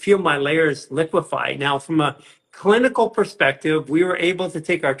I could feel my layers liquefy. Now, from a clinical perspective, we were able to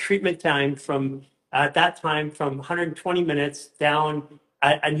take our treatment time from, at that time, from 120 minutes down.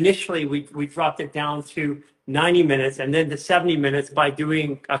 Initially, we dropped it down to 90 minutes and then to 70 minutes by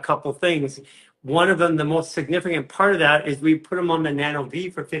doing a couple things. One of them, the most significant part of that, is we put them on the Nano V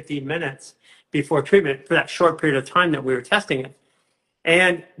for 15 minutes before treatment for that short period of time that we were testing it.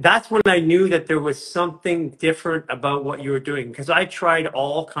 And that's when I knew that there was something different about what you were doing, because I tried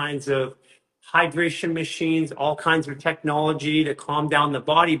all kinds of hydration machines, all kinds of technology to calm down the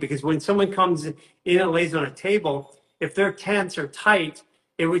body. Because when someone comes in and lays on a table, if they're tense or tight,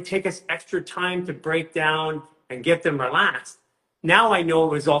 it would take us extra time to break down and get them relaxed. Now I know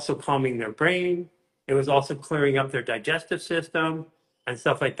it was also calming their brain. It was also clearing up their digestive system and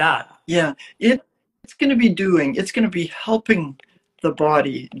stuff like that. Yeah, it's going to be helping the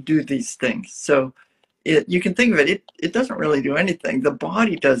body do these things. So you can think of it, it doesn't really do anything. The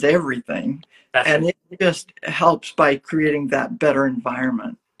body does everything, That's and it. it just helps by creating that better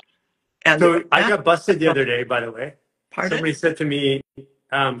environment. And So I got busted the other day, by the way. pardon? Somebody said to me,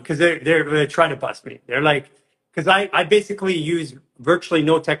 because they're trying to bust me. They're like, because I basically use virtually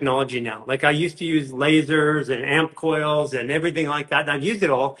no technology now. Like I used to use lasers and amp coils and everything like that. And I've used it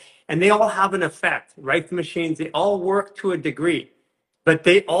all, and they all have an effect, right? The machines, they all work to a degree, but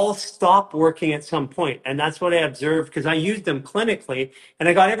they all stop working at some point. And that's what I observed because I used them clinically and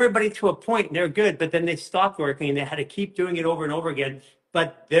I got everybody to a point and they're good, but then they stopped working and they had to keep doing it over and over again.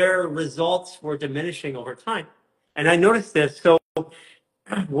 But their results were diminishing over time. And I noticed this. So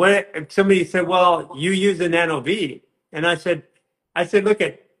what somebody said, well, you use the Nano V. And I said, look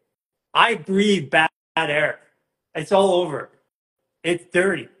at, I breathe bad air. It's all over. It's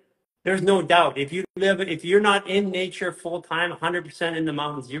dirty. There's no doubt. If you're not in nature full time, 100% in the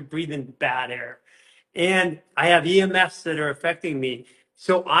mountains, you're breathing bad air. And I have EMFs that are affecting me.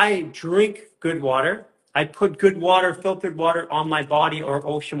 So I drink good water. I put good water, filtered water on my body or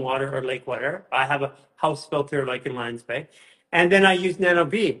ocean water or lake water. I have a house filter like in Lions Bay. And then I use Nano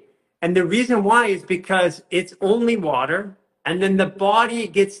V. And the reason why is because it's only water. And then the body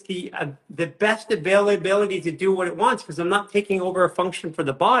gets the best availability to do what it wants because I'm not taking over a function for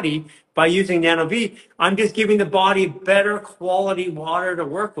the body by using Nano V. I'm just giving the body better quality water to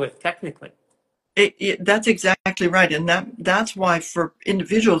work with technically. That's exactly right. And that's why for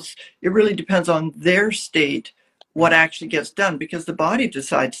individuals, it really depends on their state, what actually gets done, because the body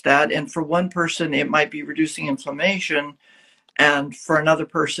decides that. And for one person, it might be reducing inflammation. And for another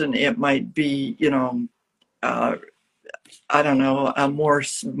person, it might be, uh, I don't know,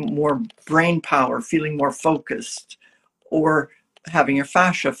 more brain power, feeling more focused, or having your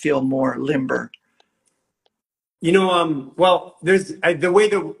fascia feel more limber. Well, there's the way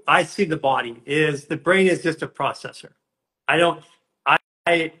that I see the body is the brain is just a processor. I don't,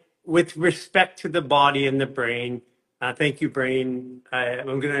 I, with respect to the body and the brain, thank you, brain.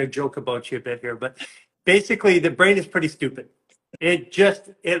 I'm going to joke about you a bit here, but basically the brain is pretty stupid. It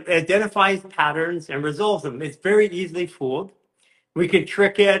identifies patterns and resolves them. It's very easily fooled. We can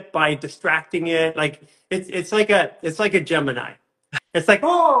trick it by distracting it. Like it's like a Gemini. It's like,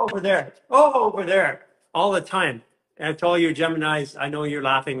 oh, over there, all the time. And to all you Geminis, I know you're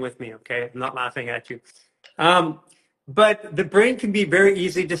laughing with me, okay? I'm not laughing at you. Um, but the brain can be very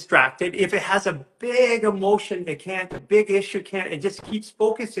easily distracted. If it has a big emotion, a big issue can't, it just keeps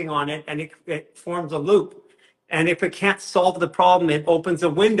focusing on it and it forms a loop. And if it can't solve the problem, it opens a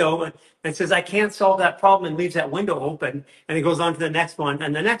window and says, I can't solve that problem and leaves that window open. And it goes on to the next one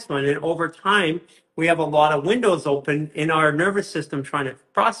and the next one. And over time, we have a lot of windows open in our nervous system trying to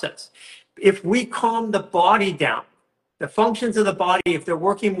process. If we calm the body down, the functions of the body, if they're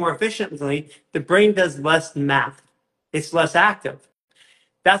working more efficiently, the brain does less math. It's less active.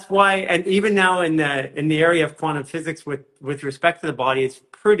 That's why, and even now in the area of quantum physics with respect to the body, it's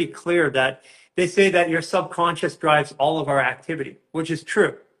pretty clear that they say that your subconscious drives all of our activity, which is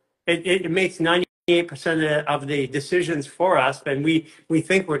true. It makes 98% of the decisions for us, and we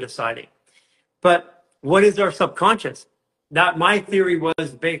think we're deciding. But what is our subconscious? That my theory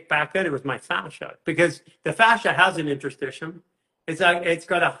was back then, it was my fascia, because the fascia has an interstitium. It's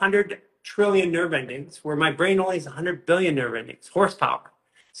got 100 trillion nerve endings, where my brain only has 100 billion nerve endings, horsepower.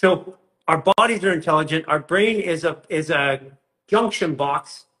 So our bodies are intelligent. Our brain is a junction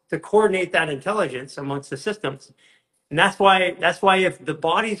box to coordinate that intelligence amongst the systems. And that's why if the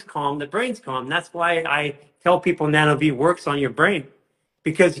body's calm, the brain's calm. That's why I tell people Nano V works on your brain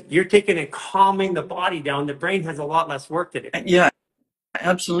because you're taking and calming the body down. The brain has a lot less work to do. Yeah,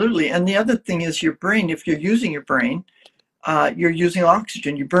 absolutely. And the other thing is your brain, if you're using your brain, you're using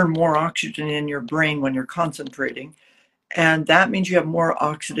oxygen. You burn more oxygen in your brain when you're concentrating. And that means you have more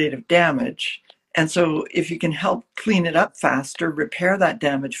oxidative damage. And so if you can help clean it up faster, repair that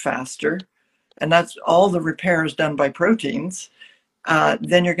damage faster, and that's all the repairs done by proteins,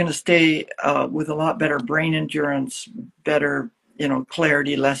 then you're going to stay with a lot better brain endurance, better,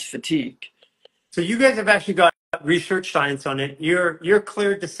 clarity, less fatigue. So you guys have actually got research science on it. You're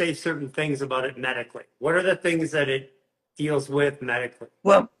cleared to say certain things about it medically. What are the things that it deals with medically?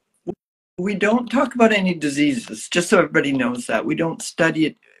 Well, we don't talk about any diseases, just so everybody knows that. We don't study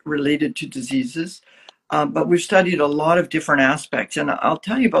it related to diseases, but we've studied a lot of different aspects. And I'll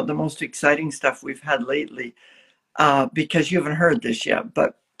tell you about the most exciting stuff we've had lately, because you haven't heard this yet.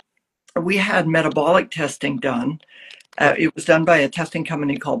 But we had metabolic testing done. It was done by a testing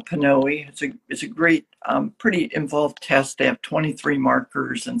company called Pinoe. It's a great, pretty involved test. They have 23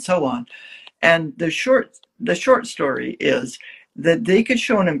 markers and so on. And the short story is that they could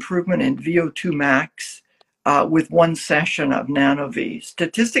show an improvement in VO2 max with one session of Nano V,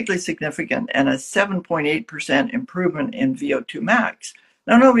 statistically significant, and a 7.8% improvement in VO2 max.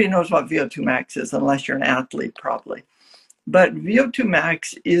 Now, nobody knows what VO2 max is unless you're an athlete, probably. But VO2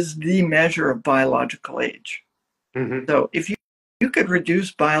 max is the measure of biological age. Mm-hmm. So if you could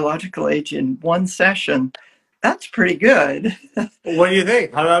reduce biological age in one session, that's pretty good. What do you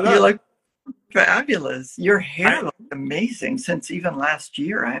think? How about You that? look fabulous. Your hair I looks amazing since even last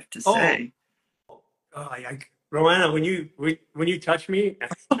year, I have to oh, say. Roanna, when you touch me,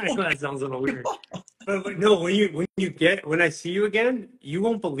 I know that sounds a little weird. But no, when I see you again, you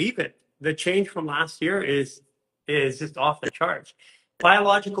won't believe it. The change from last year is just off the charts.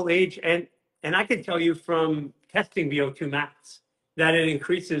 Biological age, and I can tell you from testing VO2 max that it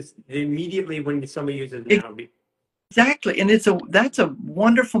increases immediately when somebody uses Nano V. Exactly, and that's a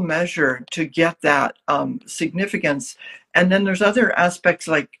wonderful measure to get that significance. And then there's other aspects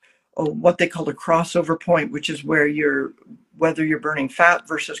like what they call the crossover point, which is whether you're burning fat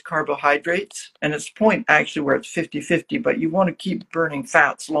versus carbohydrates, and it's point actually where it's 50-50, but you want to keep burning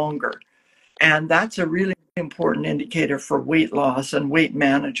fats longer, and that's a really important indicator for weight loss and weight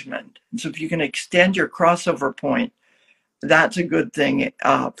management. So if you can extend your crossover point, that's a good thing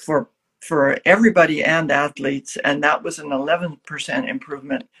for everybody and athletes, and that was an 11%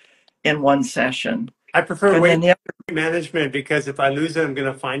 improvement in one session. I prefer And then weight management because if I lose it, I'm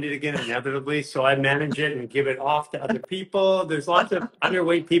going to find it again inevitably. So I manage it and give it off to other people. There's lots of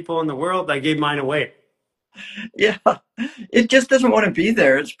underweight people in the world. I gave mine away. yeah, it just doesn't want to be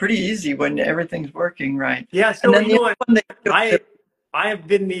there. It's pretty easy when everything's working right. Yeah. And So then you the know other what? one I have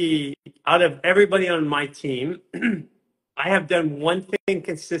been out of everybody on my team, I have done one thing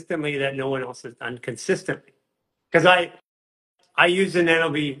consistently that no one else has done consistently. Because I use the Nano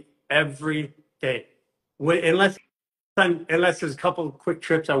V every day, unless there's a couple of quick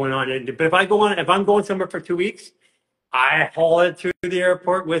trips I went on. But if I'm going somewhere for 2 weeks, I haul it to the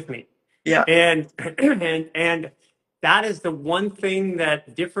airport with me. yeah, And and that is the one thing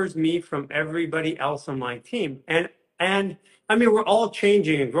that differs me from everybody else on my team. And I mean, we're all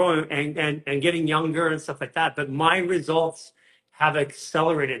changing and growing and getting younger and stuff like that. But my results have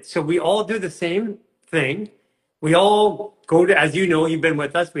accelerated. So we all do the same thing. We all go to, as you know, you've been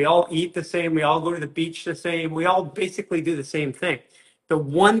with us. We all eat the same. We all go to the beach the same. We all basically do the same thing. The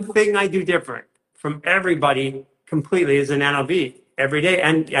one thing I do different from everybody completely is a Nano V every day,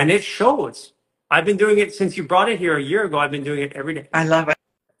 and it shows. I've been doing it since you brought it here a year ago. I've been doing it every day. I love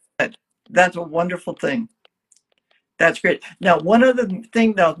it. That's a wonderful thing. That's great. Now, one other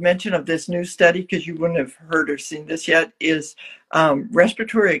thing that I'll mention of this new study, because you wouldn't have heard or seen this yet, is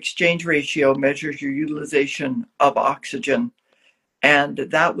respiratory exchange ratio measures your utilization of oxygen. And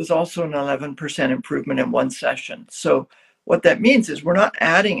that was also an 11% improvement in one session. So what that means is we're not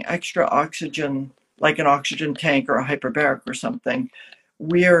adding extra oxygen like an oxygen tank or a hyperbaric or something.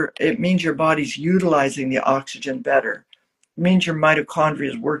 It means your body's utilizing the oxygen better. It means your mitochondria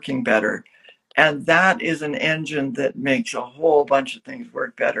is working better. And that is an engine that makes a whole bunch of things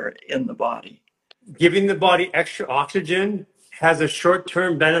work better in the body. Giving the body extra oxygen has a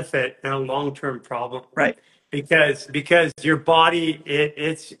short-term benefit and a long-term problem. Right. Because your body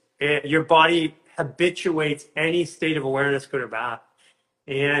your body habituates any state of awareness, good or bad.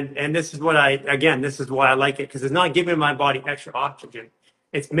 And this is this is why I like it, because it's not giving my body extra oxygen.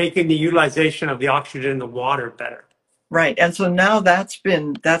 It's making the utilization of the oxygen in the water better. Right. And so now that's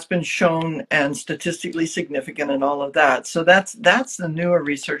been shown and statistically significant and all of that. So that's the newer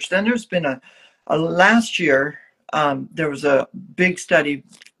research. Then there's been a last year, there was a big study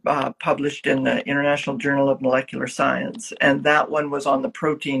published in the International Journal of Molecular Science, and that one was on the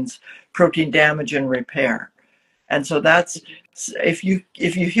protein damage and repair. And so that's, if you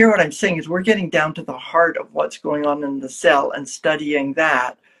hear what I'm saying, is we're getting down to the heart of what's going on in the cell and studying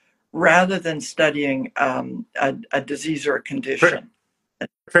that, rather than studying a disease or a condition.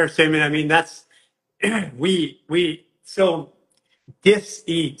 Fair statement. I mean, that's so dis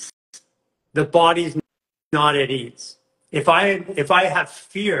eats. The body's not at ease. If I have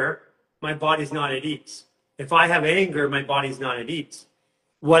fear, my body's not at ease. If I have anger, my body's not at ease.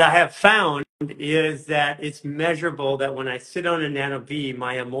 What I have found is that it's measurable that when I sit on a Nano V,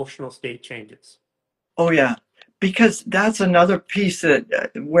 my emotional state changes. Oh yeah, because that's another piece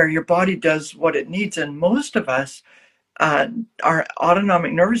that where your body does what it needs, and most of us, our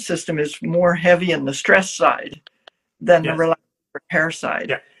autonomic nervous system is more heavy in the stress side than the Yes. repair side,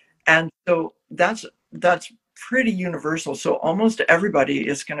 Yeah. and so that's pretty universal. So almost everybody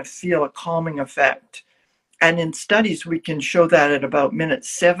is going to feel a calming effect. And in studies, we can show that at about minute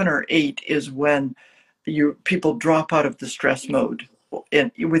 7 or 8 is when people drop out of the stress mode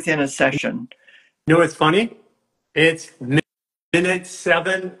within a session. You know what's funny? It's minute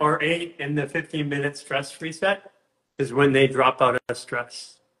 7 or 8 in the 15-minute stress reset is when they drop out of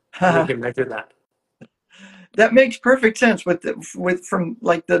stress. We can measure that. That makes perfect sense with from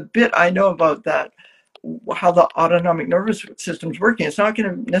like the bit I know about that, how the autonomic nervous system's working. It's not going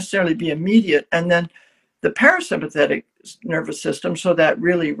to necessarily be immediate, and then the parasympathetic nervous system, so that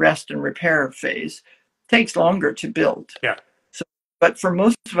really rest and repair phase, takes longer to build. Yeah. So, but for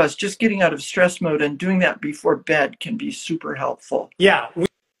most of us, just getting out of stress mode and doing that before bed can be super helpful. Yeah.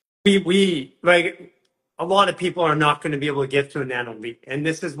 We like a lot of people are not going to be able to get to a Nano V, and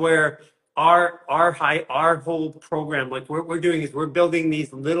this is where our whole program, like what we're doing is we're building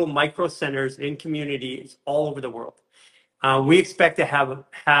these little micro centers in communities all over the world. We expect to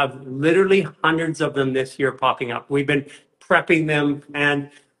have literally hundreds of them this year popping up. We've been prepping them,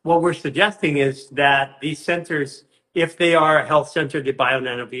 and what we're suggesting is that these centers, if they are a health center, they buy a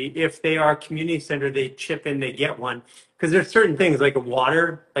Nano V. If they are a community center, they chip in, they get one. Because there's certain things like a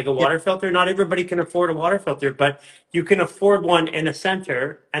water filter. Not everybody can afford a water filter, but you can afford one in a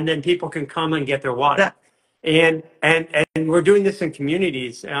center, and then people can come and get their water. That, And we're doing this in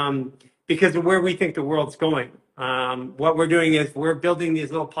communities because of where we think the world's going. What we're doing is we're building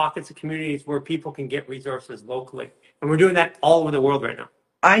these little pockets of communities where people can get resources locally. And we're doing that all over the world right now.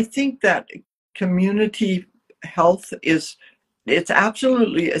 I think that community health it's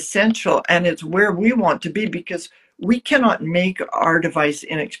absolutely essential, and it's where we want to be, because we cannot make our device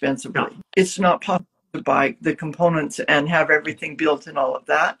inexpensively. No. It's not possible to buy the components and have everything built and all of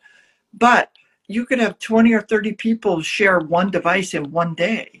that. But you could have 20 or 30 people share one device in one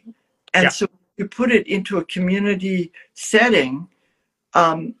day. And Yeah. so you put it into a community setting,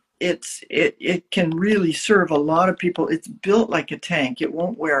 it can really serve a lot of people. It's built like a tank. It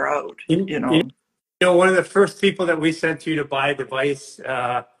won't wear out, you know. One of the first people that we sent you to buy a device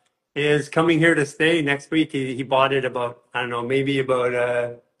is coming here to stay next week. He bought it about, I don't know, maybe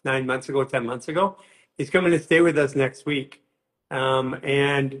about 9 months ago, 10 months ago. He's coming to stay with us next week.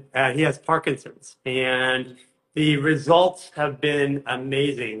 And he has Parkinson's. And the results have been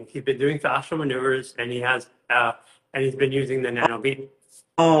amazing. He's been doing fascial maneuvers, and he's been using the Nano V.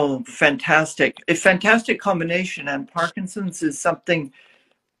 Oh, fantastic. A fantastic combination. And Parkinson's is something,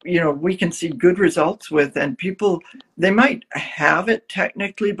 we can see good results with, and people, they might have it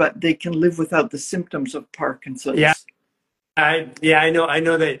technically, but they can live without the symptoms of Parkinson's. Yeah. I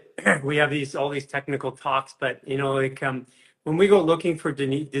know that we have all these technical talks, but when we go looking for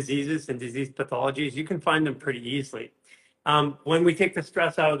diseases and disease pathologies, you can find them pretty easily. When we take the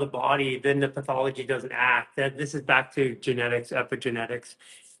stress out of the body, then the pathology doesn't act. This is back to genetics, epigenetics.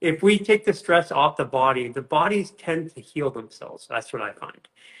 If we take the stress off the bodies tend to heal themselves. That's what I find.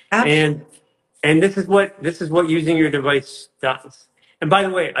 Absolutely. And this is what using your device does. And by the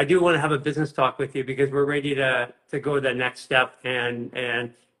way, I do want to have a business talk with you, because we're ready to go to the next step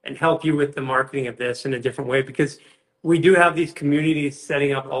and help you with the marketing of this in a different way, because we do have these communities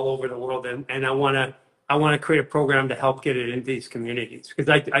setting up all over the world, and I want to create a program to help get it into these communities, because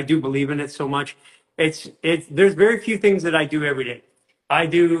I do believe in it so much. There's very few things that I do every day. I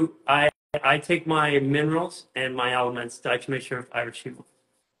take my minerals and my elements, diatomaceous Irish hemp.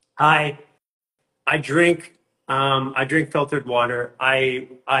 I drink filtered water. I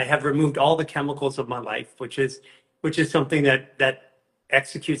have removed all the chemicals of my life, which is something that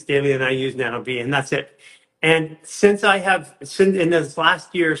executes daily, and I use Nano V, and that's it. And since in this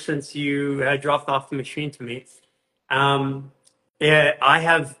last year, since you dropped off the machine to me, I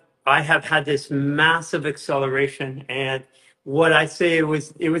have had this massive acceleration, and what I say it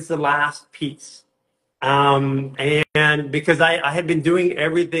was the last piece. And because I had been doing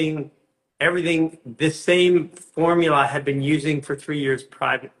everything, the same formula I had been using for 3 years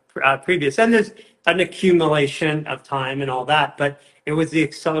previous. And there's an accumulation of time and all that, but it was the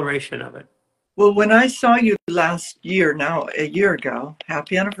acceleration of it. Well, when I saw you last year, now a year ago,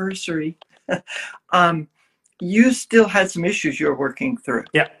 happy anniversary, you still had some issues you were working through.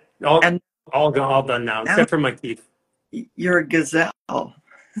 Yeah, all done now, except for my teeth. You're a gazelle.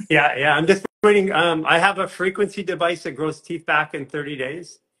 Yeah. I'm just waiting. I have a frequency device that grows teeth back in 30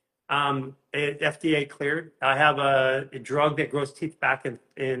 days. FDA cleared. I have a drug that grows teeth back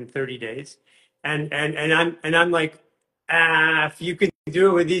in 30 days. And I'm like, if you can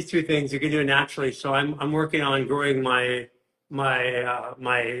do it with these two things, you can do it naturally. So I'm working on growing my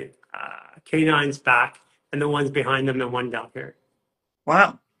canines back, and the ones behind them, the one down here.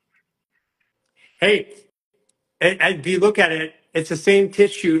 Wow. Hey, if you look at it, it's the same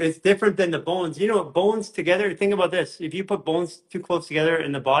tissue. It's different than the bones. Bones together, think about this. If you put bones too close together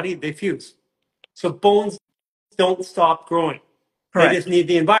in the body, they fuse. So bones don't stop growing. They just Correct. need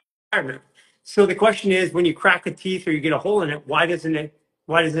the environment. So the question is, when you crack a teeth or you get a hole in it, why doesn't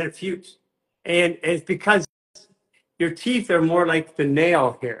it fuse? And it's because your teeth are more like the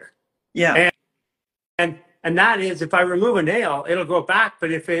nail here. Yeah. And and that is, if I remove a nail, it'll grow back.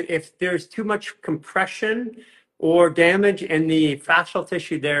 But if there's too much compression or damage in the fascial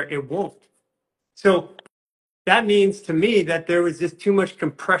tissue there, it won't. So that means to me that there was just too much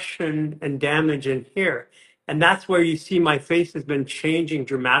compression and damage in here. And that's where you see my face has been changing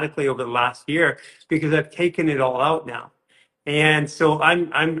dramatically over the last year, because I've taken it all out now. And so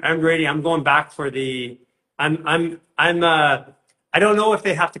I'm ready. I'm going back for the I'm I don't know if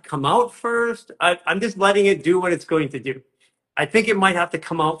they have to come out first. I'm just letting it do what it's going to do. I think it might have to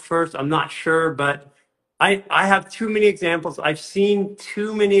come out first. I'm not sure, but I have too many examples. I've seen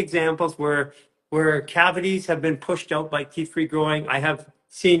too many examples where cavities have been pushed out by teeth regrowing. I have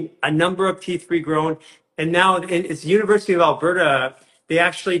seen a number of teeth regrown, and now it's the University of Alberta. They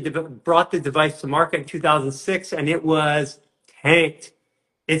actually brought the device to market in 2006, and it was tanked.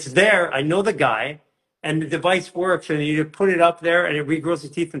 It's there. I know the guy, and the device works, and you put it up there, and it regrows the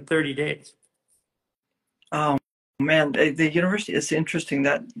teeth in 30 days. Oh man, the university, it's interesting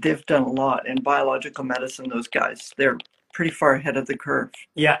that they've done a lot in biological medicine, those guys. They're pretty far ahead of the curve.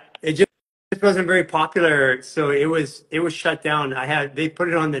 Yeah, it just wasn't very popular, so it was shut down. They put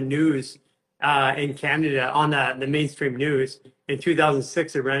it on the news in Canada, on the mainstream news in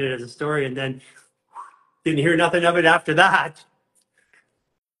 2006. They ran it as a story, and then didn't hear nothing of it after that.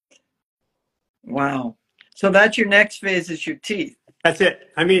 Wow. So that's your next phase is your teeth. That's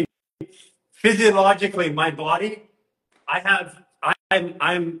it. I mean, physiologically, my body, I have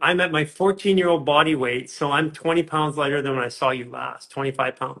I'm at my 14-year-old body weight, so I'm 20 pounds lighter than when I saw you last,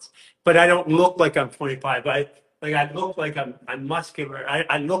 25 pounds. But I don't look like I'm 25. I look like I'm muscular.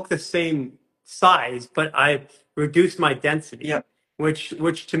 I look the same size, but I've reduced my density, Yep.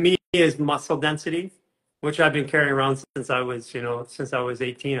 which to me is muscle density, which I've been carrying around since I was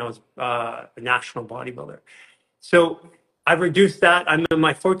 18. I was a national bodybuilder. So I've reduced that. I'm in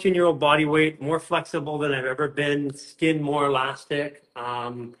my 14-year-old body weight, more flexible than I've ever been, skin more elastic.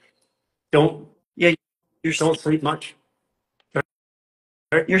 Don't Yeah, your don't sleep much.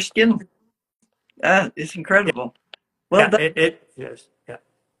 Right? your skin is incredible. Well, Yeah, it yes, yeah.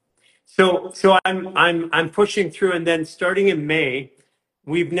 So I'm pushing through, and then starting in May,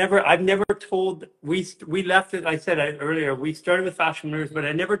 I've never told we left it. I said earlier, we started with fashion mirrors, but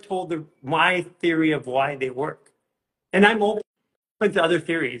I never told my theory of why they work. And I'm open to other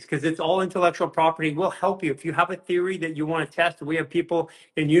theories, because it's all intellectual property. Will help you if you have a theory that you want to test. We have people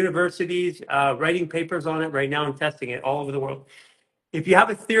in universities writing papers on it right now and testing it all over the world. If you have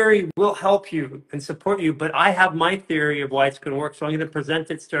a theory, we'll help you and support you. But I have my theory of why it's going to work. So I'm going to present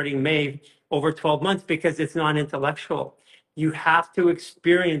it starting May over 12 months, because it's not intellectual. You have to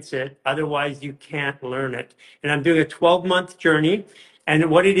experience it. Otherwise, you can't learn it. And I'm doing a 12-month journey. And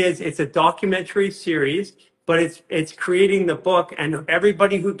what it is, it's a documentary series, but it's creating the book. And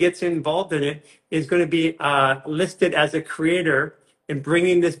everybody who gets involved in it is going to be listed as a creator in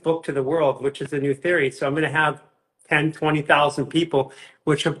bringing this book to the world, which is a new theory. So I'm going to have 10, 20,000 people,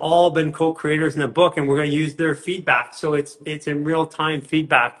 which have all been co-creators in the book, and we're going to use their feedback. So it's in real time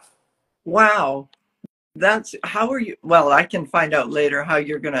feedback. wow. That's how are you? Well, I can find out later how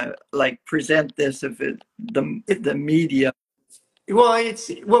you're gonna like present this if the media. Well, it's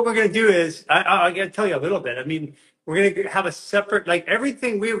what we're going to do is I got to tell you a little bit. I mean, we're going to have a separate, like,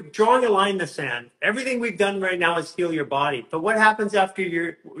 everything. We're drawing a line in the sand. Everything we've done right now is heal your body. But what happens after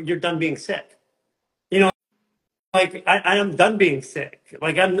you're done being sick? You know, like I am done being sick.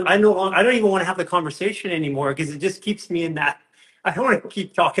 Like I don't even want to have the conversation anymore, because it just keeps me in that. I don't want to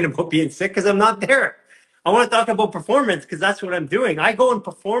keep talking about being sick, because I'm not there. I want to talk about performance, because that's what I'm doing. I go and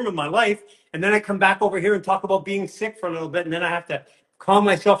perform in my life, and then I come back over here and talk about being sick for a little bit, and then I have to calm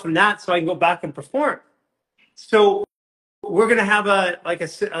myself from that so I can go back and perform. So we're going to have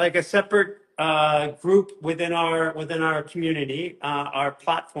a separate group within our community, our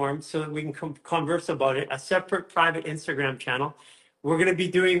platform, so that we can converse about it. A separate private Instagram channel. We're going to be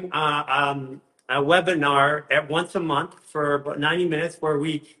doing a webinar at once a month for about 90 minutes, where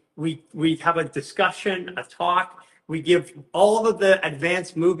we have a discussion, a talk. We give all of the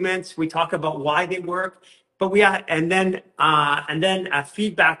advanced movements. We talk about why they work. But and then a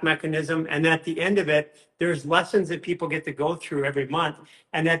feedback mechanism, and at the end of it, there's lessons that people get to go through every month.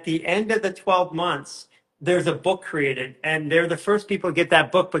 And at the end of the 12 months, there's a book created, and they're the first people to get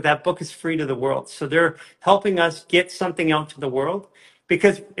that book, but that book is free to the world. So they're helping us get something out to the world,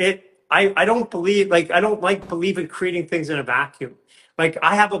 because I don't believe in creating things in a vacuum. like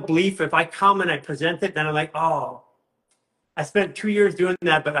I have a belief, if I come and I present it, then I'm like, oh, I spent 2 years doing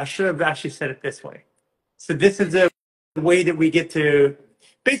that, but I should have actually said it this way. So this is a way that we get to,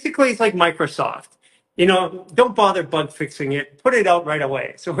 basically it's like Microsoft. You know, don't bother bug fixing it. Put it out right away.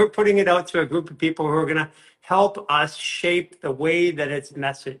 So we're putting it out to a group of people who are going to help us shape the way that it's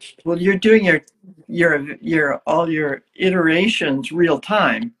messaged. Well, you're doing your all your iterations real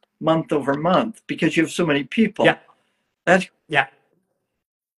time, month over month, because you have so many people. Yeah. That's Yeah.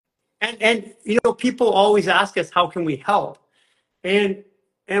 And you know, people always ask us, how can we help? And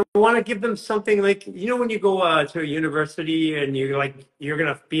we want to give them something like, you know, when you go to a university and you're like, you're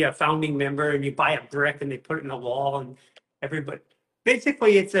going to be a founding member and you buy a brick and they put it in the wall and everybody,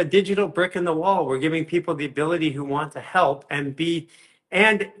 basically it's a digital brick in the wall. We're giving people the ability who want to help and be,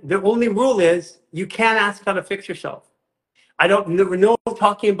 and the only rule is you can't ask how to fix yourself. I don't know, we're no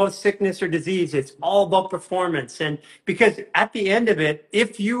talking about sickness or disease. It's all about performance. And because at the end of it,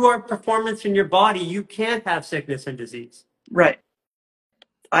 if you are performance in your body, you can't have sickness and disease. right.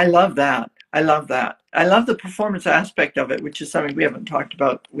 I love that. I love that. I love the performance aspect of it, which is something we haven't talked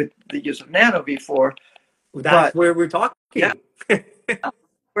about with the use of Nano before. That's But where we're talking. yeah,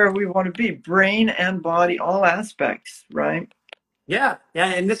 where we want to be, brain and body, all aspects, right? Yeah, yeah,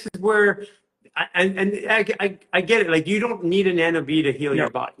 and this is where, I get it. Like you don't need an Nano V to heal No,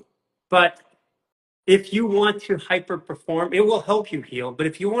 your body, but if you want to hyper perform, it will help you heal. But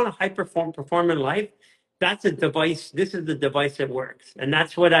if you want to hyper perform in life, that's a device. This is the device that works, and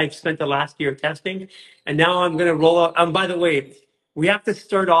that's what I've spent the last year testing. And now I'm going to roll out. By the way, we have to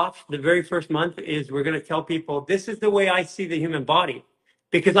start off. The very first month is we're going to tell people this is the way I see the human body,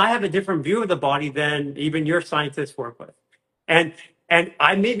 because I have a different view of the body than even your scientists work with, and and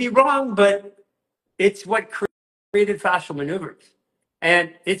I may be wrong, but it's what created fascial maneuvers.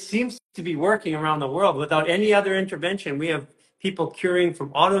 And it seems to be working around the world without any other intervention. We have people curing from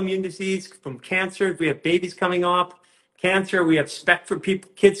autoimmune disease, from cancer. We have babies coming off cancer. We have spectrum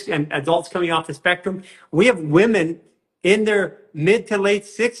people, kids and adults coming off the spectrum. We have women in their mid to late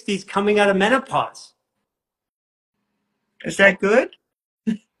 60s coming out of menopause. is that good?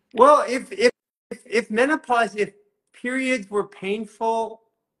 Well, if menopause, if periods were painful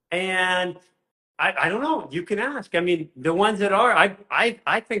and I don't know. You can ask. I mean, the ones that are,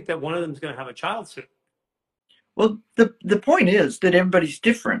 I think that one of them is going to have a child soon. Well, the point is that everybody's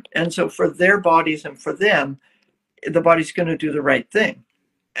different, and so for their bodies and for them, the body's going to do the right thing.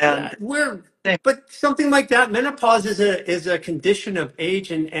 And But something like that, menopause is a condition of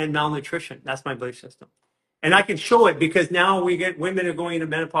age and malnutrition. That's my belief system. And I can show it because now we get women are going into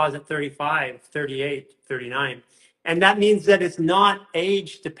menopause at 35, 38, 39. And that means that it's not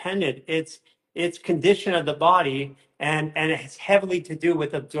age dependent. It's condition of the body and it's heavily to do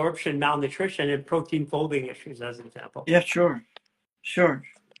with absorption, malnutrition, and protein folding issues, as an example. yeah, sure, sure.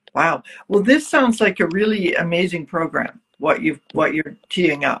 Wow. Well, this sounds like a really amazing program. What you're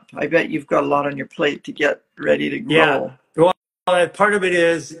teeing up. I bet you've got a lot on your plate to get ready to roll. Yeah. Well, part of it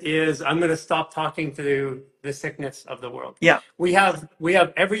is I'm going to stop talking to the sickness of the world. Yeah. We have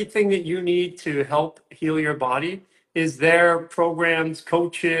everything that you need to help heal your body is there, programs,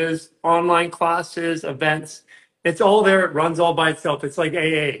 coaches, online classes, events. It's all there. It runs all by itself. It's like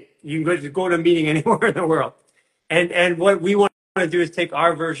AA. You can go to a meeting anywhere in the world. And what we want to do is take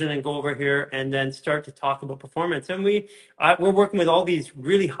our version and go over here and then start to talk about performance. And we're working with all these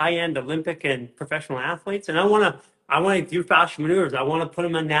really high-end Olympic and professional athletes. And I want to do fascia maneuvers. I want to put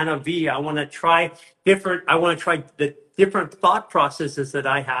them on Nano V. I want to try the different thought processes that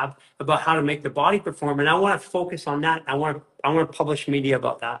I have about how to make the body perform. And I want to focus on that. I want to publish media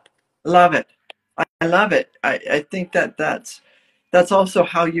about that. Love it. I love it. I think that's also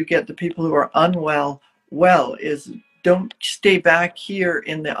how you get the people who are unwell well, is don't stay back here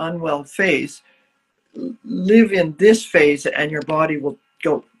in the unwell phase. Live in this phase and your body will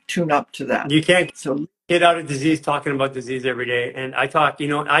go tune up to that. You can't So get out of disease talking about disease every day. And I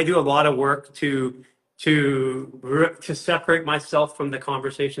do a lot of work to separate myself from the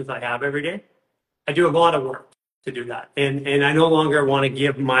conversations I have every day. I do a lot of work to do that. And I no longer want to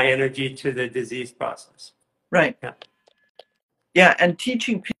give my energy to the disease process. right. Yeah. Yeah, and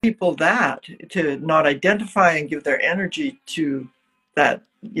teaching people that to not identify and give their energy to that,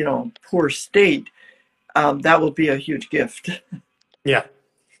 poor state, that will be a huge gift. Yeah.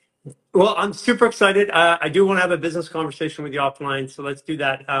 Well, I'm super excited. I do want to have a business conversation with you offline. So let's do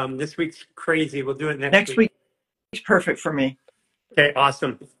that. This week's crazy. We'll do it next week. Next week's perfect for me. Okay,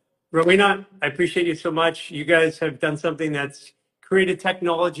 awesome. Rowena, I appreciate you so much. You guys have done something that's created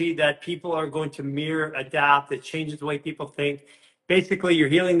technology that people are going to mirror, adapt, that changes the way people think. basically you're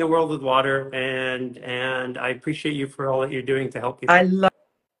healing the world with water, and I appreciate you for all that you're doing to help people. I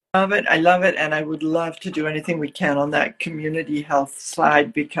love it. I love it. And I would love to do anything we can on that community health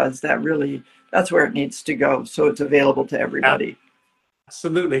side, because that's where it needs to go. So it's available to everybody.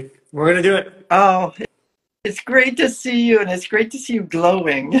 Absolutely. We're going to do it. Oh, it's great to see you, and it's great to see you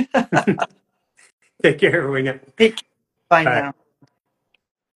glowing. Take care, Rowena. Take care. Bye Bye. now.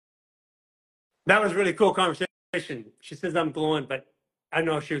 That was a really cool conversation. She says I'm glowing, but I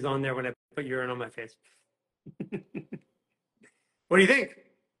know she was on there when I put urine on my face. What do you think?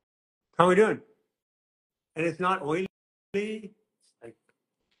 How are we doing? And it's not oily. Like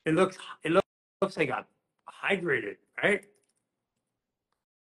it looks like I'm hydrated, right?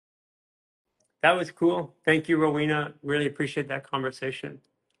 That was cool. Thank you, Rowena. Really appreciate that conversation.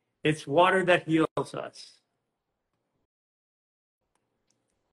 It's water that heals us.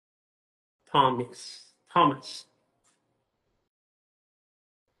 Thomas. You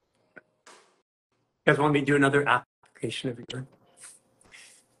guys want me to do another application of urine?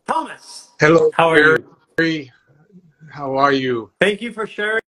 Thomas, Hello, how are you? Garry. How are you? Thank you for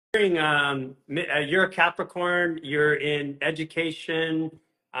sharing. You're a Capricorn. You're in education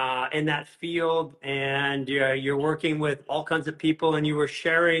in that field, and you're working with all kinds of people, and you were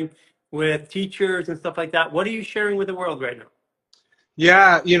sharing with teachers and stuff like that. What are you sharing with the world right now?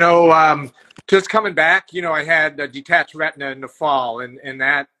 Yeah, just coming back, I had a detached retina in the fall, and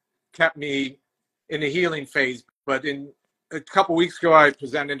that kept me in the healing phase. But a couple weeks ago, I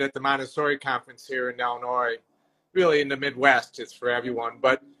presented at the Montessori conference here in Illinois, really in the Midwest. It's for everyone.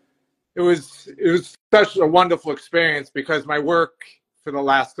 But it was such a wonderful experience because my work for the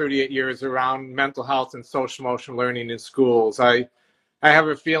last 38 years around mental health and social emotional learning in schools. I have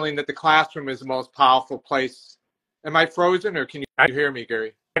a feeling that the classroom is the most powerful place. Am I frozen, or can you hear me,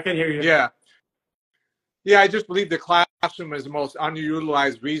 Garry? I can hear you. Yeah. Yeah, I just believe the classroom is the most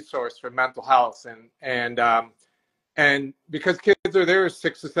underutilized resource for mental health, and because kids are there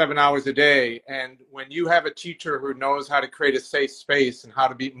 6 to 7 hours a day, and when you have a teacher who knows how to create a safe space and how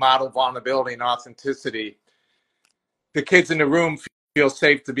to model vulnerability and authenticity, the kids in the room feel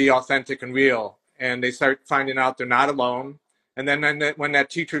safe to be authentic and real, and they start finding out they're not alone. And then when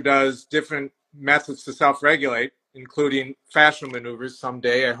that teacher does different methods to self-regulate, including fascia maneuvers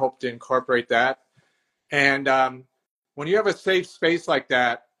someday, I hope to incorporate that. And when you have a safe space like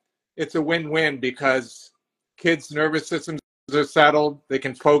that, it's a win-win because kids' nervous systems are settled, they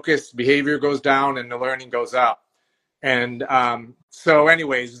can focus, behavior goes down, and the learning goes up. And so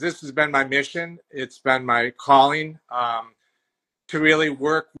anyways, this has been my mission. It's been my calling to really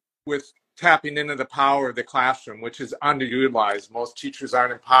work with tapping into the power of the classroom, which is underutilized. Most teachers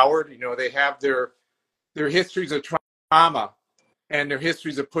aren't empowered. They have their histories of trauma and their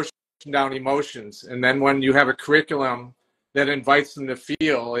histories of pushing down emotions. And then when you have a curriculum that invites them to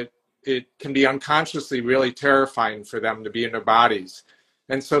feel, it can be unconsciously really terrifying for them to be in their bodies.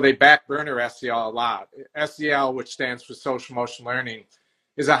 And so they back burner SEL a lot. SEL, which stands for social emotional learning,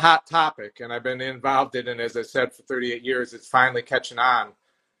 is a hot topic. And I've been involved in it, as I said, for 38 years. It's finally catching on.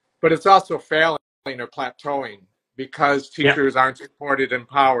 But it's also failing or plateauing because teachers aren't supported,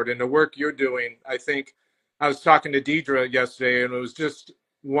 empowered. And the work you're doing, I think, I was talking to Deidre yesterday, and it was just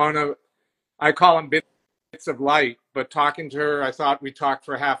I call them bits of light, but talking to her, I thought we talked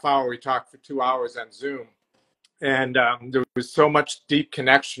for a half hour. We talked for 2 hours on Zoom. And there was so much deep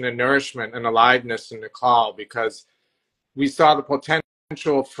connection and nourishment and aliveness in the call because we saw the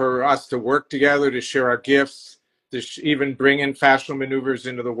potential for us to work together, to share our gifts, to even bring in fascial maneuvers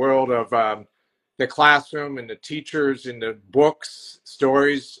into the world of the classroom and the teachers and the books,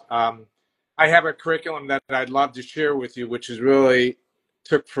 stories. I have a curriculum that I'd love to share with you, which is really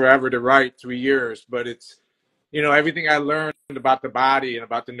took forever to write, 3 years, but it's, everything I learned about the body and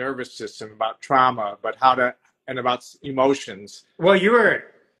about the nervous system, about trauma, and about emotions. Well, you were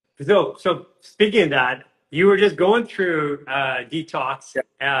so speaking of that, you were just going through detox,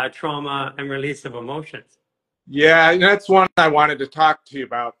 trauma, and release of emotions. Yeah, and that's one I wanted to talk to you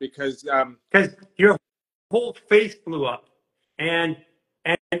about because your whole face blew up, and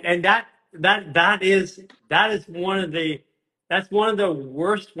that is one of the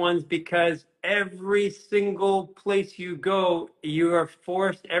worst ones because every single place you go, you are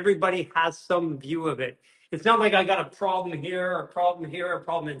forced. Everybody has some view of it. It's not like I got a problem here, a problem here, a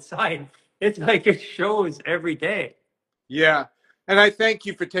problem inside. It's like it shows every day. Yeah, and I thank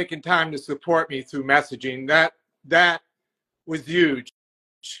you for taking time to support me through messaging. That was huge.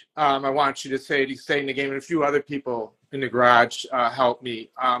 I want you to say to stay in the game, and a few other people in the garage helped me.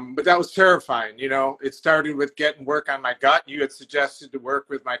 But that was terrifying. It started with getting work on my gut. You had suggested to work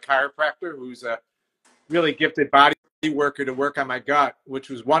with my chiropractor, who's a really gifted body worker to work on my gut, which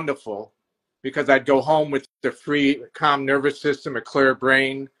was wonderful because I'd go home with the free calm nervous system, a clear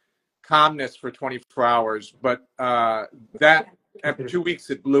brain, calmness for 24 hours. But that after 2 weeks,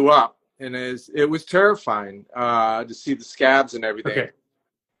 it blew up, and it was terrifying to see the scabs and everything. Okay.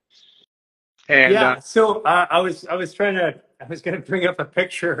 And Yeah. So I was gonna bring up a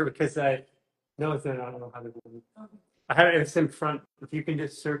picture because I no, it's not. I don't know how to do it. I have it. It's in front. If you can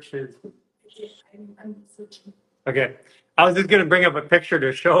just search it. Okay. I was just gonna bring up a picture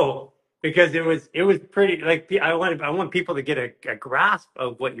to show because it was pretty like I want people to get a grasp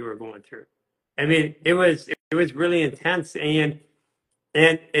of what you were going through. I mean, it was really intense and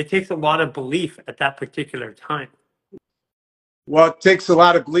it takes a lot of belief at that particular time. well, it takes a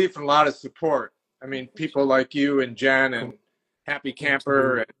lot of belief and a lot of support. I mean, people like you and Jen and Happy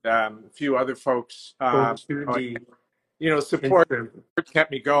Camper and a few other folks, Go to the support Instagram.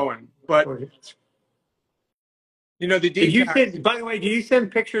 kept me going. But the Did you detox, send, by the way, do you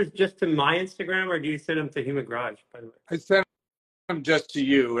send pictures just to my Instagram or do you send them to Human Garage, by the way? I sent them just to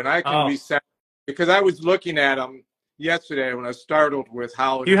you, and I can Oh, resend because I was looking at them yesterday when I was startled with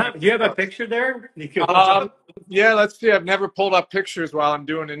how. do you have a picture there? You can hold Um, up? yeah, let's see. I've never pulled up pictures while I'm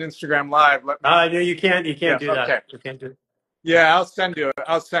doing an Instagram live. Let me. No, you can't Yeah. do Okay. that. You can't do it. Yeah, I'll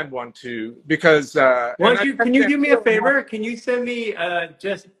send one too because Why and don't I you, can you actually do me a feel more. favor? Can you send me,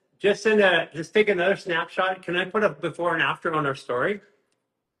 just take another snapshot. Can I put a before and after on our story?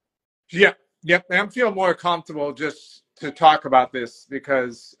 Yeah, yep. I'm feeling more comfortable just to talk about this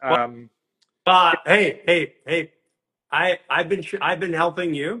because Hey, I've been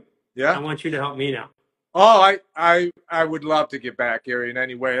helping you. I yeah. want you to help me now. Oh, I would love to get back, Gary, in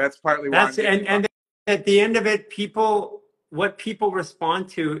any way. That's partly why I'm That's getting. and at the end of it, what people respond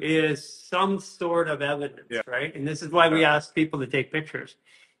to is some sort of evidence, Yeah, right? And this is why we ask people to take pictures,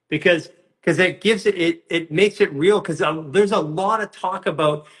 because it gives it makes it real. Because there's a lot of talk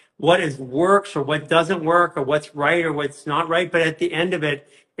about what is works or what doesn't work or what's right or what's not right, but at the end of it,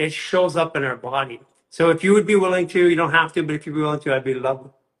 it shows up in our body. So if you would be willing to, you don't have to, but if you'd be willing to, I'd be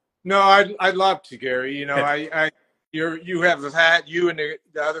lovely. no, I'd love to, Gary. Okay. You and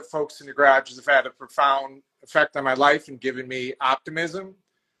the other folks in the garage have had a profound effect on my life and given me optimism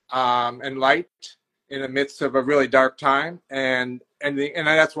and light in the midst of a really dark time. And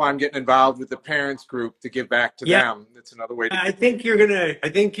that's why I'm getting involved with the parents group to give back to Yeah. them. It's another way to. I think you're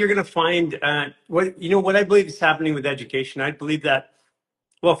gonna find what I believe is happening with education. I believe that,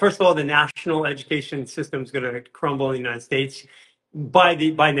 well, first of all, the national education system is going to crumble in the United States by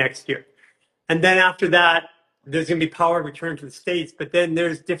next year. And then after that, there's going to be power returned to the states. But then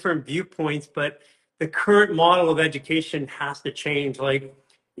there's different viewpoints. But the current model of education has to change. Like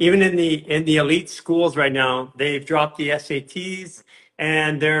even in the elite schools right now, they've dropped the SATs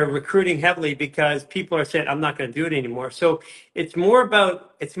and they're recruiting heavily because people are saying, "I'm not going to do it anymore." So it's more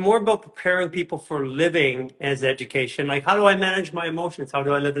about preparing people for living as education. Like, how do I manage my emotions? How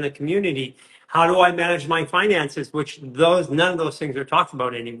do I live in a community? How do I manage my finances? Which none of those things are talked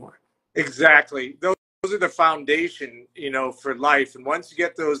about anymore. Exactly. Those are the foundation, for life. And once you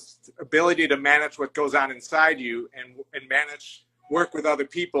get those ability to manage what goes on inside you and manage work with other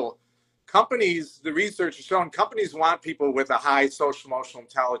people, the research has shown companies want people with a high social emotional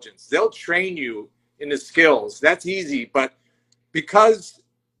intelligence. They'll train you in the skills. That's easy. But because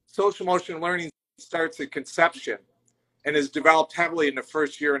social emotional learning starts at conception and is developed heavily in the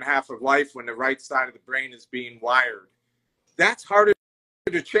first year and a half of life when the right side of the brain is being wired, that's harder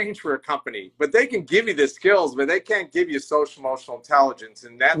to change for a company. But they can give you the skills, but they can't give you social emotional intelligence.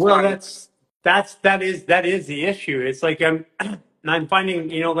 And that's Well, why that is the issue. It's like I'm finding,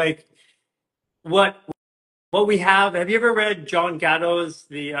 like what we have. Have you ever read John Gatto's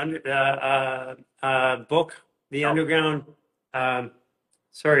book, The Underground? Um,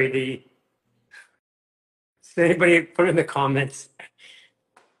 sorry, does anybody put in the comments?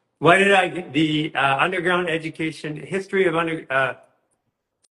 Why did I get the underground education history of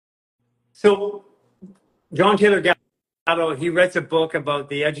so John Taylor Gatto, he writes a book about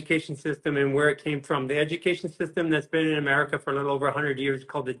the education system and where it came from. The education system that's been in America for a little over 100 years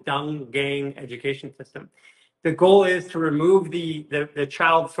called the Dung Gang education system. The goal is to remove the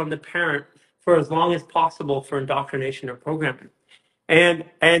child from the parent for as long as possible for indoctrination or programming. And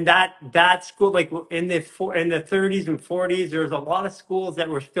that school, like in the 30s and 40s, there was a lot of schools that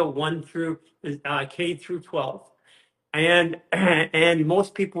were still 1 through K through 12, and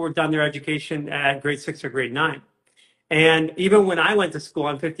most people were done their education at grade 6 or grade 9. And even when I went to school,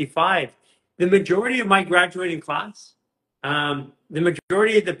 I'm 55, the majority of my graduating class, the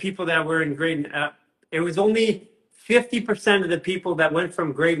majority of the people that were in it was only 50% of the people that went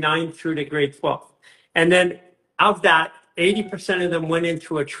from grade 9 through to grade 12. And then of that, 80% of them went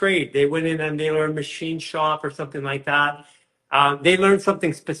into a trade. They went in and they learned machine shop or something like that. They learned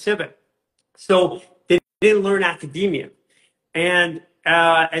something specific. So they didn't learn academia. And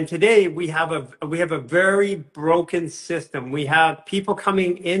today we have a very broken system. We have people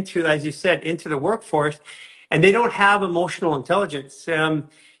coming into, as you said, into the workforce, and they don't have emotional intelligence.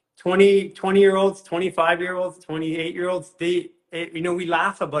 20-year-olds, 25-year-olds, 28-year-olds, we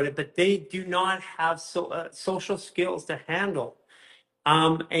laugh about it, but they do not have social skills to handle.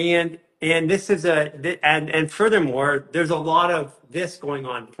 And this is and furthermore, there's a lot of this going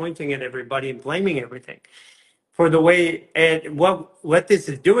on, pointing at everybody and blaming everything for the way. And what this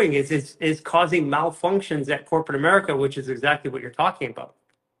is doing is causing malfunctions at corporate America, which is exactly what you're talking about.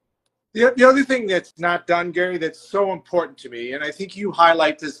 The other thing that's not done, Gary, that's so important to me, and I think you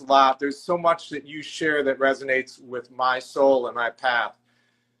highlight this a lot. There's so much that you share that resonates with my soul and my path.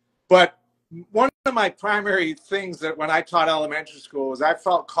 But one of my primary things that when I taught elementary school is I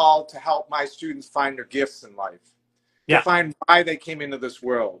felt called to help my students find their gifts in life, to find why they came into this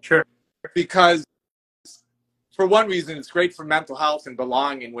world. Sure. Because for one reason, it's great for mental health and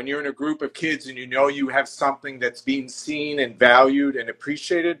belonging. When you're in a group of kids and you know you have something that's being seen and valued and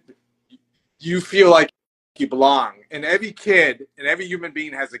appreciated, you feel like you belong. And every kid and every human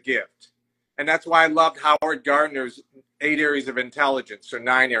being has a gift. And that's why I loved Howard Gardner's 8 areas of intelligence or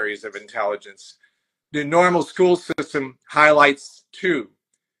 9 areas of intelligence. The normal school system highlights 2,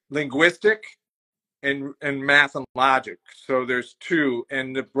 linguistic and math and logic. So there's 2,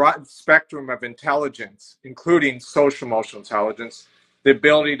 and the broad spectrum of intelligence, including social emotional intelligence, the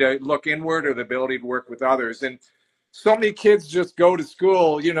ability to look inward or the ability to work with others. And so many kids just go to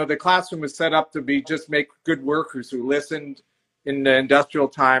school, the classroom was set up to be just make good workers who listened in the industrial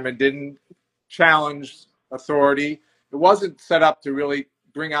time and didn't challenge authority. It wasn't set up to really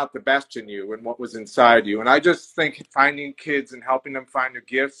bring out the best in you and what was inside you. And I just think finding kids and helping them find their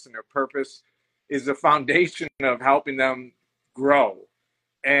gifts and their purpose is the foundation of helping them grow.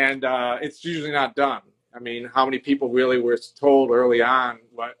 And it's usually not done. I mean, how many people really were told early on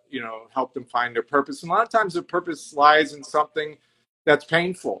what, help them find their purpose? And a lot of times the purpose lies in something that's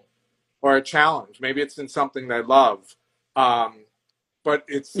painful or a challenge. Maybe it's in something they love. But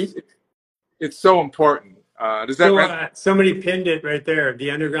it's so important. Does that somebody pinned it right there, the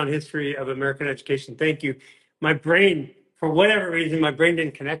underground history of American education. Thank you. My brain, for whatever reason, my brain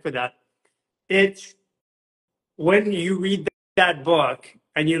didn't connect with that. It's when you read that book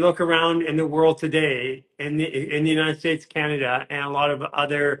and you look around in the world today, in the United States, Canada, and a lot of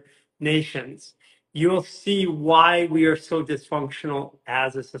other nations, you'll see why we are so dysfunctional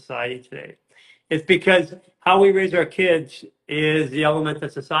as a society today. It's because how we raise our kids is the element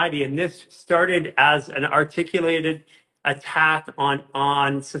of society. And this started as an articulated attack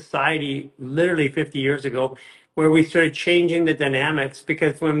on society literally 50 years ago, where we started changing the dynamics.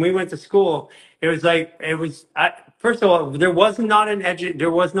 Because when we went to school, first of all, there was not an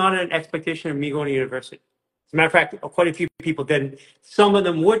expectation of me going to university. As a matter of fact, quite a few people didn't. Some of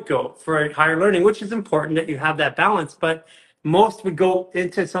them would go for higher learning, which is important that you have that balance, but most would go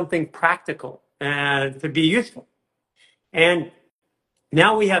into something practical and to be useful. And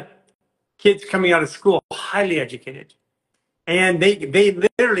now we have kids coming out of school, highly educated, and they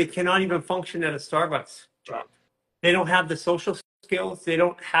literally cannot even function at a Starbucks job. They don't have the social skills. They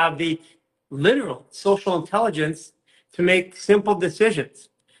don't have the literal social intelligence to make simple decisions.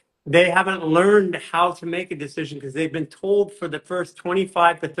 They haven't learned how to make a decision because they've been told for the first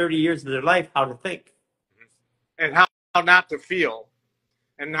 25 to 30 years of their life how to think. And how not to feel,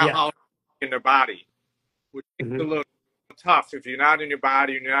 and how in their body, which is a little tough. If you're not in your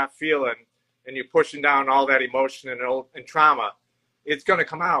body and you're not feeling, and you're pushing down all that emotion and trauma, it's going to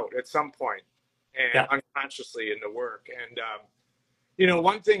come out at some point, and unconsciously in the work. And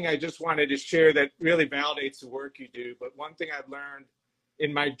one thing I just wanted to share that really validates the work you do, but one thing I've learned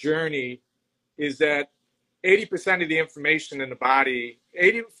in my journey is that 80% of the information in the body,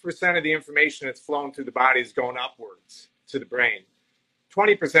 80% of the information that's flowing through the body is going upwards to the brain.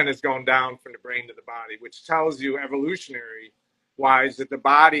 20% is going down from the brain to the body, which tells you evolutionary wise that the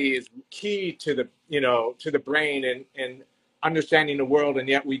body is key to the brain and understanding the world. And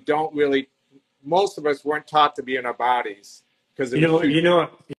yet we don't really, most of us weren't taught to be in our bodies because the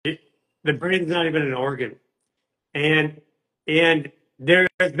brain's not even an organ. And there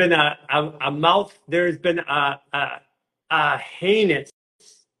has been there's been a heinous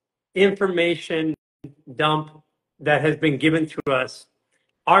information dump that has been given to us.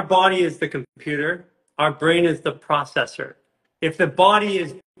 Our body is the computer. Our brain is the processor. If the body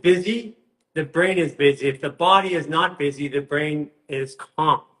is busy, the brain is busy. If the body is not busy, the brain is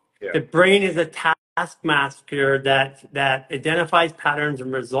calm. Yeah. The brain is a task taskmaster that identifies patterns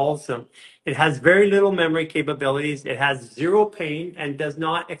and resolves them. It has very little memory capabilities. It has zero pain and does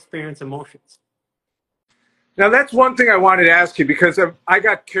not experience emotions. Now, that's one thing I wanted to ask you, because I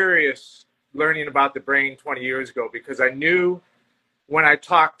got curious learning about the brain 20 years ago, because I knew when I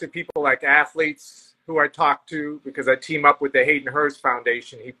talked to people like athletes who I talked to, because I team up with the Hayden Hurst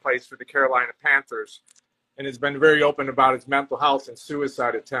Foundation. He plays for the Carolina Panthers and has been very open about his mental health and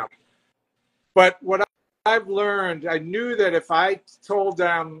suicide attempt. But what I've learned, I knew that if I told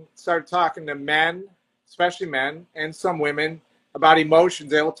them, started talking to men, especially men and some women, about emotions,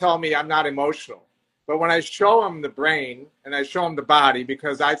 they'll tell me I'm not emotional. But when I show them the brain and I show them the body,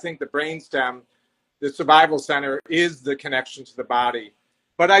 because I think the brainstem, the survival center, is the connection to the body.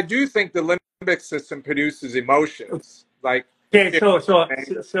 But I do think the limbic system produces emotions like Okay, fear,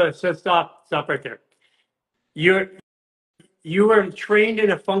 anger. so stop right there. You are trained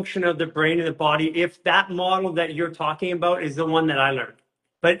in a function of the brain and the body if that model that you're talking about is the one that I learned.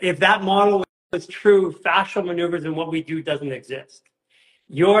 But if that model is true, fascial maneuvers and what we do doesn't exist.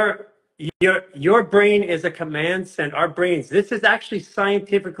 Your your brain is a command center. Our brains, this is actually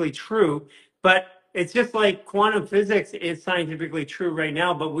scientifically true, but it's just like quantum physics is scientifically true right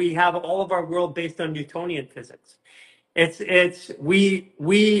now, but we have all of our world based on Newtonian physics. There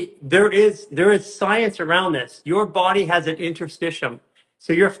is science around this. Your body has an interstitium.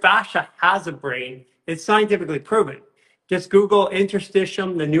 So your fascia has a brain. It's scientifically proven. Just Google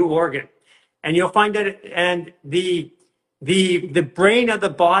interstitium, the new organ, and you'll find that and the brain of the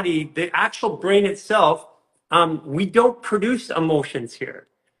body, the actual brain itself, we don't produce emotions here.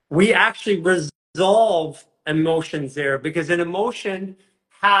 We actually resolve emotions there because an emotion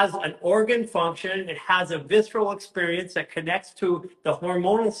has an organ function. It has a visceral experience that connects to the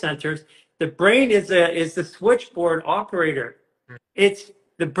hormonal centers. The brain is the switchboard operator. It's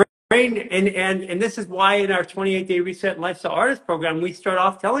the brain, and this is why in our 28-day reset lifestyle artist program, we start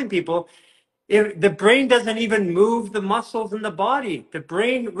off telling people if the brain doesn't even move the muscles in the body. The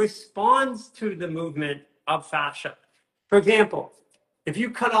brain responds to the movement of fascia. For example, if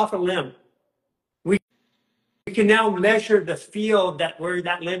you cut off a limb, we can now measure the field that where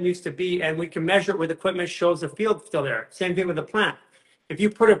that limb used to be, and we can measure it with equipment shows the field still there. Same thing with the plant. If you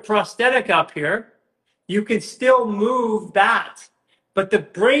put a prosthetic up here, you can still move that, but the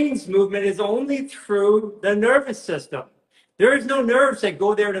brain's movement is only through the nervous system. There is no nerves that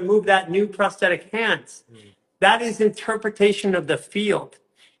go there to move that new prosthetic hands. That is interpretation of the field.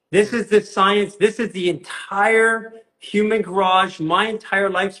 This is the science. This is the entire human garage. My entire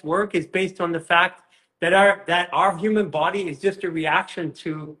life's work is based on the fact that our human body is just a reaction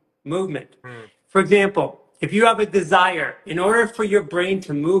to movement. For example, if you have a desire, in order for your brain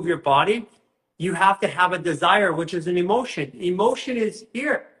to move your body, you have to have a desire, which is an emotion. Emotion is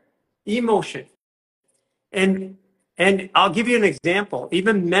here. Emotion. And I'll give you an example.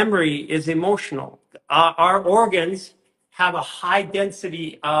 Even memory is emotional. Our organs have a high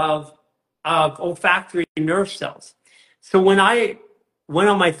density of olfactory nerve cells. So when I went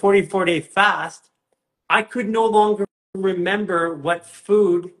on my 44-day fast, I could no longer remember what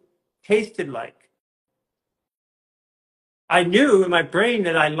food tasted like. I knew in my brain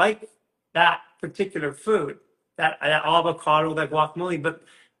that I liked that particular food, that avocado, that guacamole, but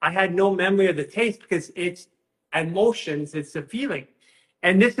I had no memory of the taste because it's emotions, it's a feeling.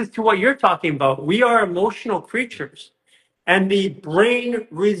 And this is to what you're talking about. We are emotional creatures, and the brain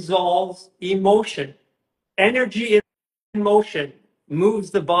resolves emotion. Energy in motion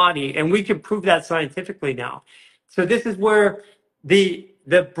moves the body, and we can prove that scientifically now. So this is where the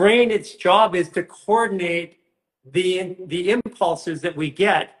brain, its job is to coordinate the impulses that we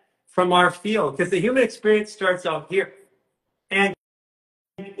get from our field, because the human experience starts out here. And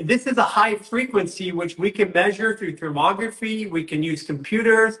this is a high frequency, which we can measure through thermography. We can use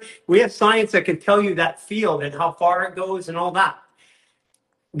computers. We have science that can tell you that field and how far it goes and all that.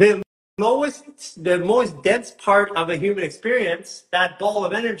 The most dense part of a human experience, that ball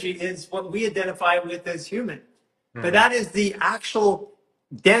of energy, is what we identify with as human. But that is the actual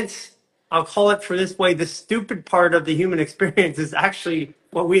dense, I'll call it for this way, the stupid part of the human experience is actually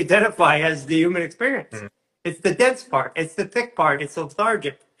what we identify as the human experience. It's the dense part. It's the thick part. It's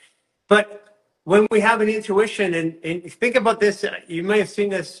lethargic. But when we have an intuition, and think about this, you may have seen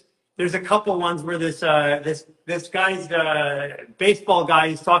this. There's a couple ones where this guy's baseball guy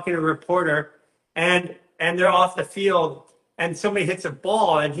is talking to a reporter, and they're off the field, and somebody hits a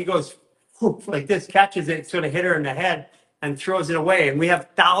ball, and he goes whoop, like this, catches it, sort of hit her in the head, and throws it away. And we have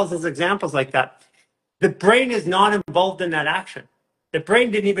thousands of examples like that. The brain is not involved in that action. The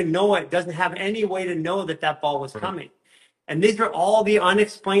brain didn't even know it. Doesn't have any way to know that that ball was coming. And these are all the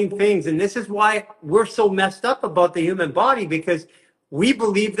unexplained things. And this is why we're so messed up about the human body, because we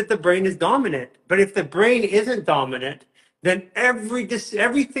believe that the brain is dominant. But if the brain isn't dominant, then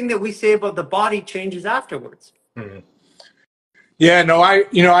everything that we say about the body changes afterwards. Yeah, no,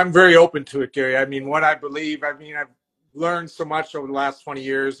 I'm very open to it, Gary. I mean, what I believe, I mean, I've learned so much over the last 20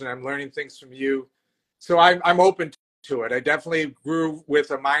 years and I'm learning things from you. So I'm open to it. I definitely grew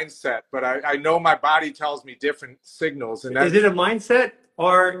with a mindset, but I know my body tells me different signals. And Is it a mindset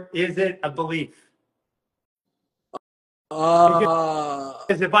or is it a belief?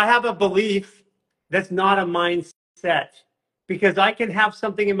 Because if I have a belief, that's not a mindset. Because I can have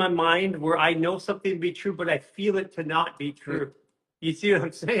something in my mind where I know something to be true, but I feel it to not be true. You see what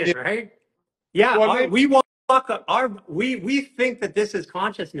I'm saying, right? Yeah, well, we think that this is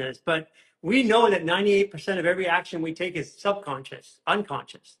consciousness, but we know that 98% of every action we take is subconscious,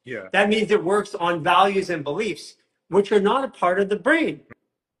 unconscious. yeah. That means it works on values and beliefs, which are not a part of the brain.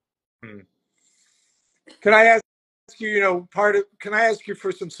 Can I ask you, can I ask you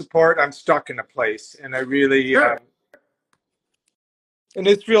for some support? I'm stuck in a place and I really, Sure. and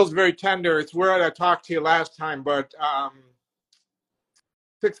this feels very tender. It's where I talked to you last time, but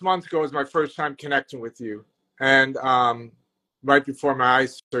 6 months ago was my first time connecting with you, and right before my eye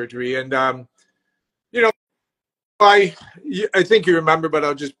surgery. And you know, I think you remember, but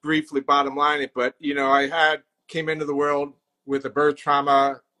I'll just briefly bottom line it. But I came into the world with a birth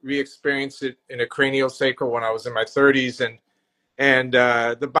trauma, re-experienced it in a craniosacral when I was in my 30s, and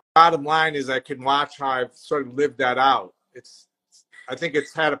the bottom line is I can watch how I've sort of lived that out. I think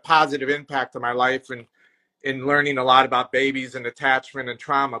it's had a positive impact on my life and in learning a lot about babies and attachment and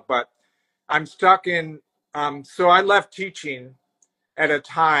trauma. But I'm stuck in, so I left teaching at a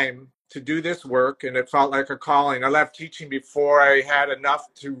time to do this work, and it felt like a calling. I left teaching before I had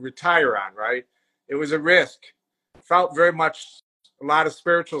enough to retire on, right? It was a risk. Felt very much a lot of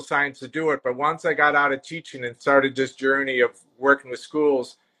spiritual science to do it, but once I got out of teaching and started this journey of working with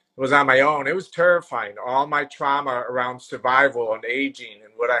schools, it was on my own. It was terrifying. All my trauma around survival and aging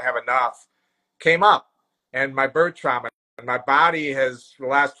and would I have enough came up, and my birth trauma. And my body has, for the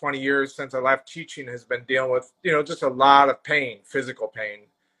last 20 years since I left teaching, has been dealing with, just a lot of pain, physical pain,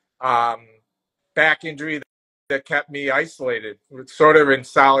 back injury that kept me isolated, sort of in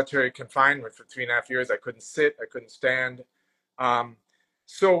solitary confinement for 3.5 years. I couldn't sit, I couldn't stand.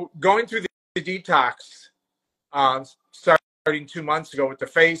 So going through the detox, starting 2 months ago with the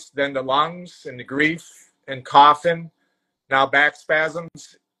face, then the lungs and the grief and coughing, now back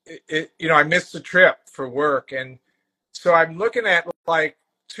spasms. I missed the trip for work. And so I'm looking at like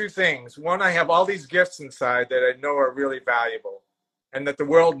two things. One, I have all these gifts inside that I know are really valuable and that the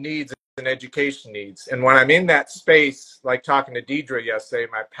world needs and education needs. And when I'm in that space, like talking to Deidre yesterday,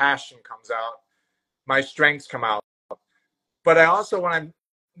 my passion comes out, my strengths come out. But I also,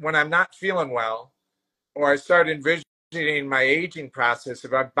 when I'm not feeling well, or I start envisioning my aging process,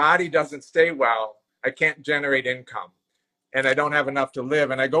 if my body doesn't stay well, I can't generate income and I don't have enough to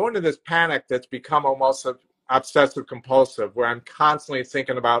live. And I go into this panic that's become almost obsessive compulsive, where I'm constantly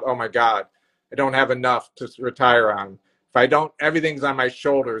thinking about, oh my God, I don't have enough to retire on. If I don't, everything's on my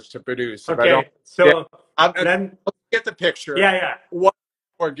shoulders to produce. If I don't, So I'll then, get the picture. yeah. What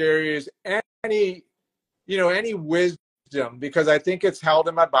for, Gary, is any wisdom, because I think it's held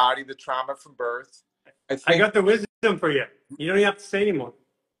in my body, the trauma from birth. I got the wisdom for you. You don't even have to say anymore.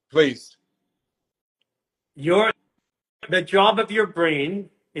 Please. The job of your brain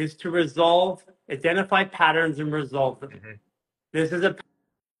is to identify patterns and resolve them. Mm-hmm. This is a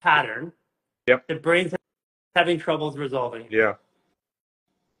pattern. Yep. The brain's having troubles resolving. Yeah.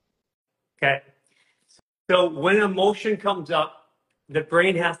 Okay. So when emotion comes up, the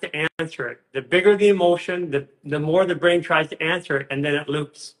brain has to answer it. The bigger the emotion, the more the brain tries to answer it, and then it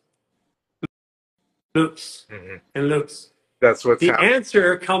loops, Mm-hmm. and loops. That's what's The happening.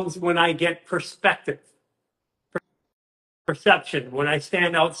 answer comes when I get perspective, perception. When I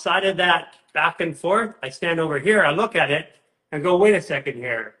stand outside of that back and forth, I stand over here, I look at it and go, wait a second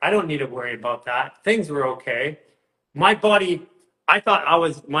here. I don't need to worry about that. Things were okay. My body, I thought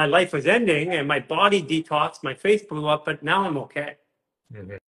my life was ending and my body detoxed, my face blew up, but now I'm okay.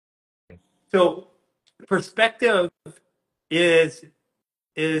 Mm-hmm. So perspective is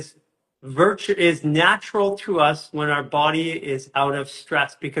natural to us when our body is out of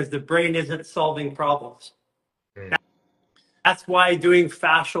stress, because the brain isn't solving problems. Mm-hmm. That's why doing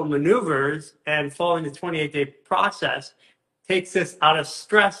fascial maneuvers and following the 28-day process takes us out of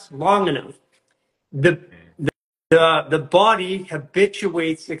stress long enough. The body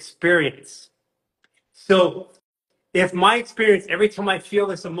habituates experience. So if my experience every time I feel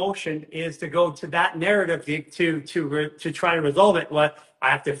this emotion is to go to that narrative to try and resolve it, well, I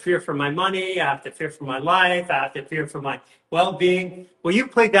have to fear for my money, I have to fear for my life, I have to fear for my well-being. Well, you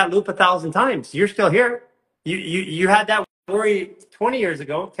played that loop 1,000 times. You're still here. You had that worry 20 years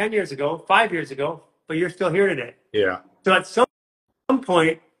ago, 10 years ago, 5 years ago, but you're still here today. Yeah. So at some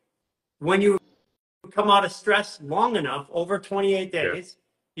point, when you come out of stress long enough, over 28 days,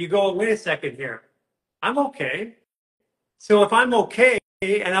 you go, wait a second here. I'm okay. So if I'm okay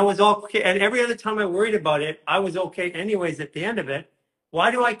and I was okay, and every other time I worried about it, I was okay anyways at the end of it, why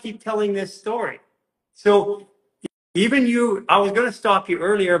do I keep telling this story? So even you, I was going to stop you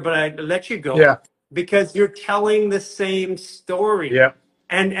earlier, but I let you go Yeah. because you're telling the same story. Yeah.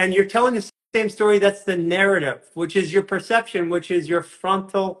 And you're telling the same story. That's the narrative, which is your perception, which is your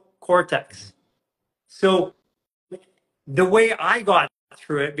frontal cortex. So the way I got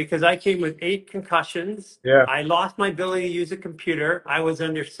through it, because I came with 8 concussions, Yeah. I lost my ability to use a computer. I was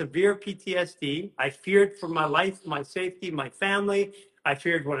under severe PTSD. I feared for my life, my safety, my family. I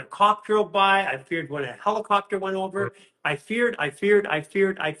feared when a cop drove by. I feared when a helicopter went over. I feared. I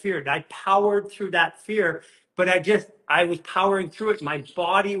powered through that fear, but I was powering through it. My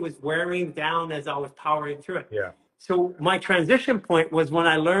body was wearing down as I was powering through it. Yeah. So my transition point was when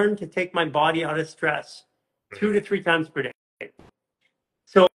I learned to take my body out of stress 2 to 3 times per day.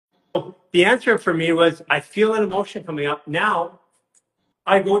 So the answer for me was I feel an emotion coming up. Now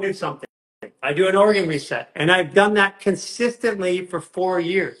I go do something. I do an organ reset. And I've done that consistently for 4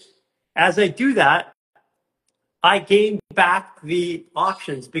 years. As I do that, I gain back the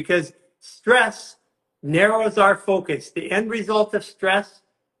options because stress narrows our focus. The end result of stress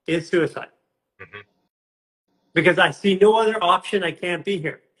is suicide because I see no other option. I can't be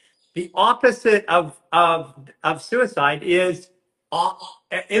here. The opposite of suicide is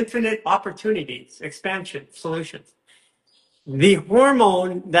infinite opportunities, expansion, solutions. The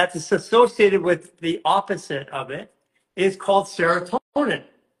hormone that is associated with the opposite of it is called serotonin,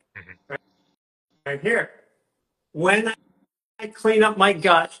 right here. When I clean up my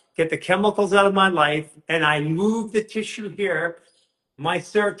gut, get the chemicals out of my life, and I move the tissue here, my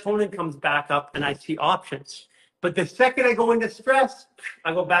serotonin comes back up and I see options. But the second I go into stress,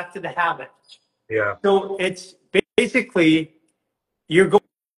 I go back to the habit. Yeah. So it's basically you're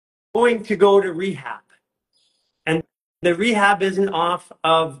going to go to rehab. And the rehab isn't off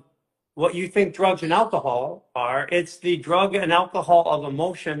of what you think drugs and alcohol are. It's the drug and alcohol of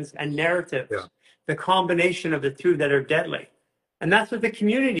emotions and narratives, Yeah. the combination of the two that are deadly. And that's what the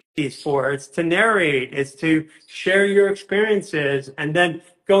community is for. It's to narrate, it's to share your experiences and then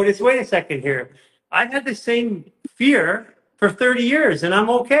go, just wait a second here. I've had the same fear for 30 years and I'm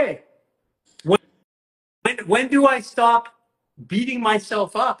okay. When do I stop beating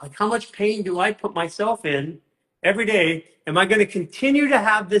myself up? Like, how much pain do I put myself in every day? Am I going to continue to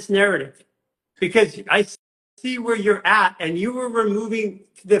have this narrative? Because I see where you're at, and you were removing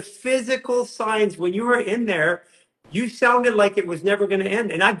the physical signs when you were in there. You sounded like it was never going to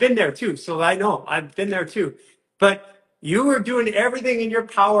end. And I've been there too. So I know I've been there too. But you were doing everything in your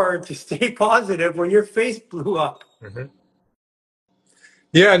power to stay positive when your face blew up. Mm-hmm.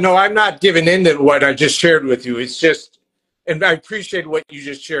 Yeah, no, I'm not giving in to what I just shared with you. It's just, and I appreciate what you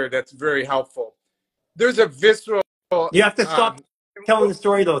just shared. That's very helpful. There's a visceral. You have to stop telling the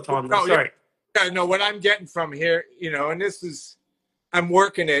story though, Tom. I'm No, yeah, sorry. yeah, no, what I'm getting from here, and this is, I'm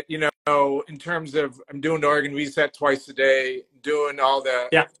working it, in terms of I'm doing the organ reset twice a day, doing all the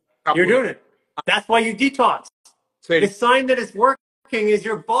Yeah, you're supplement. doing it. That's why you detox. The sign that it's working is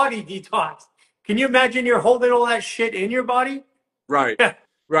your body detox. Can you imagine you're holding all that shit in your body? Right, Yeah.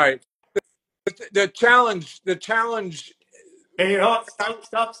 right. The challenge. Hey, oh,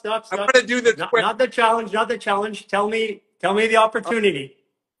 stop. I want to do this quick. Not the challenge, not the challenge. Tell me the opportunity.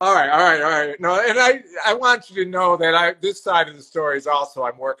 All right. No, and I want you to know that this side of the story is also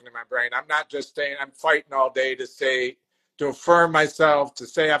I'm working in my brain. I'm not just saying I'm fighting all day to affirm myself, to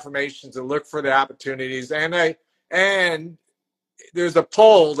say affirmations, and look for the opportunities. And there's a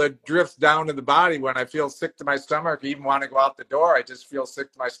pull that drifts down to the body when I feel sick to my stomach, even want to go out the door. I just feel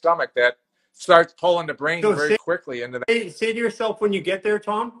sick to my stomach. That starts pulling the brain So very quickly into that. say to yourself when you get there,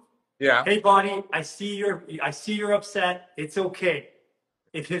 Tom. Yeah. Hey, body, I see you're upset. It's okay.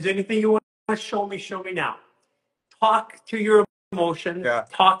 If there's anything you want to show me now. Talk to your emotions. Yeah.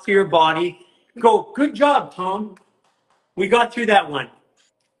 Talk to your body. Go. Good job, Tom. We got through that one.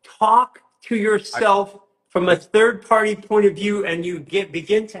 Talk to yourself from a third party point of view and you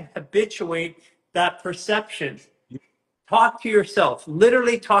begin to habituate that perception. Talk to yourself.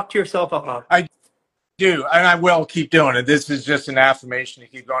 Literally talk to yourself out loud. I do, and I will keep doing it. This is just an affirmation to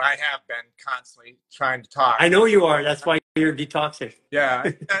keep going. I have been constantly trying to talk. I know you are. That's why you're detoxing.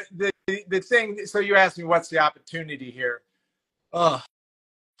 Yeah. The thing, so you asked me what's the opportunity here. Oh,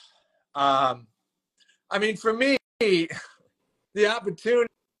 I mean, for me, the opportunity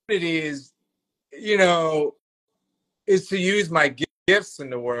is, you know, is to use my gifts in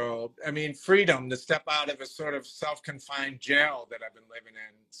the world. I mean, freedom to step out of a sort of self-confined jail that I've been living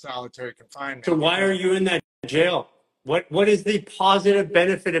in, solitary confinement. So why are you in that jail? What is the positive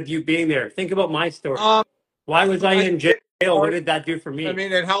benefit of you being there? Think about my story. Why was I in jail? What did that do for me? I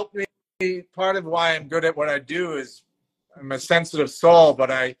mean, it helped me. Part of why I'm good at what I do is I'm a sensitive soul, but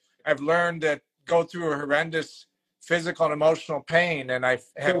I've learned to go through a horrendous physical and emotional pain, and I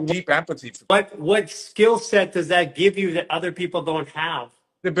have deep empathy for what skill set does that give you that other people don't have?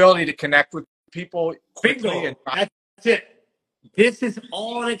 the ability to connect with people quickly. Bingo. That's it. This is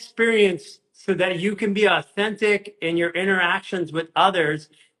all an experience so that you can be authentic in your interactions with others,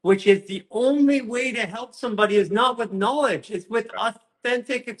 which is the only way to help somebody is not with knowledge, it's with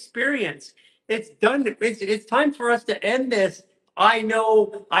authentic experience. It's done. It's time for us to end this. I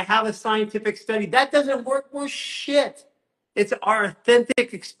know I have a scientific study. That doesn't work for shit. It's our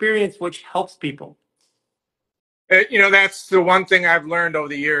authentic experience which helps people. You know, that's the one thing I've learned over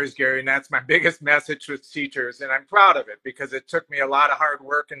the years, Gary, and that's my biggest message with teachers. And I'm proud of it because it took me a lot of hard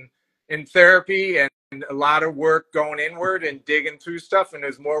work in therapy and a lot of work going inward and digging through stuff. And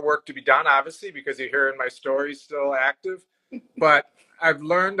there's more work to be done, obviously, because you're hearing my story still active. But I've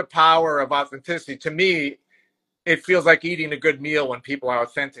learned the power of authenticity. To me, it feels like eating a good meal when people are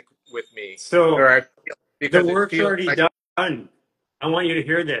authentic with me. So because the work's already done. I want you to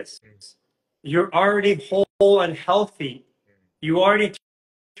hear this. You're already whole and healthy. You already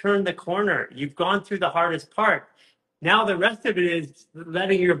turned the corner. You've gone through the hardest part. Now the rest of it is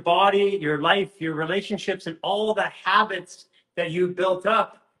letting your body, your life, your relationships, and all the habits that you've built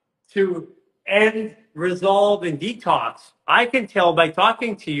up to end, resolve, and detox. I can tell by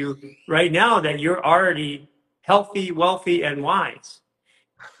talking to you right now that you're already healthy, wealthy, and wise.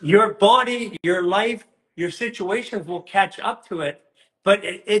 Your body, your life, your situations will catch up to it, but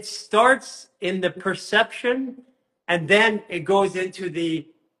it starts in the perception, and then it goes into the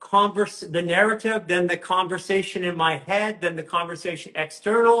the narrative, then the conversation in my head, then the conversation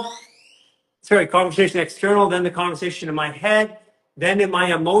external. Sorry, conversation external, then the conversation in my head, then in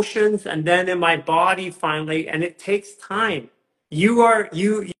my emotions, and then in my body finally, and it takes time. You've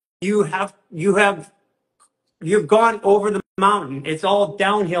gone over the mountain. It's all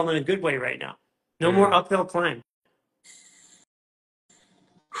downhill in a good way right now. No more uphill climb.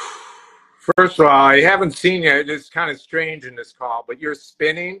 First of all, I haven't seen you. It's kind of strange in this call, but you're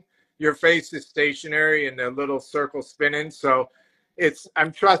spinning. Your face is stationary and the little circle spinning. So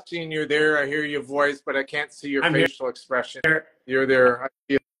I'm trusting you're there. I hear your voice, but I can't see your facial expression. You're there. I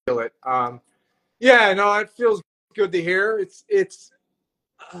feel it. Yeah, no, it feels good to hear.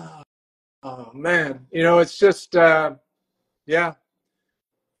 Oh man, you know, it's just, yeah.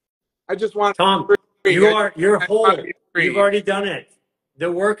 I just want Tom, you're whole. You've already done it. The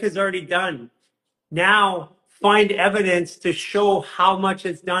work is already done. Now find evidence to show how much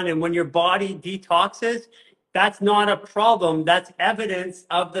it's done. And when your body detoxes, that's not a problem. That's evidence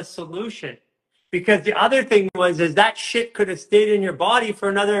of the solution. Because the other thing is that shit could have stayed in your body for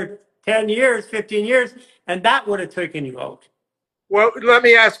another 10 years, 15 years, and that would have taken you out. Well, let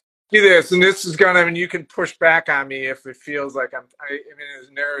me ask you this, and this is gonna, I mean, you can push back on me if it feels like I mean,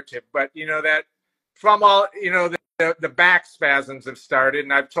 it's narrative, but you know that from all, you know, the back spasms have started,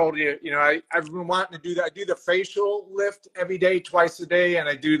 and I've told you, you know, I've been wanting to do that. I do the facial lift every day, twice a day, and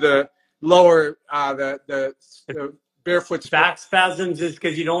I do the lower, the barefoot back spasms is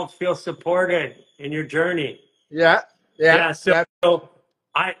because you don't feel supported in your journey. Yeah. So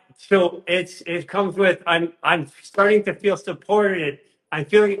it comes with I'm starting to feel supported. I'm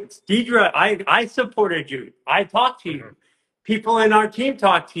feeling Deidre. I supported you. I talked to you. People in our team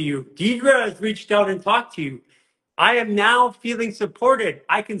talked to you. Deidre has reached out and talked to you. I am now feeling supported.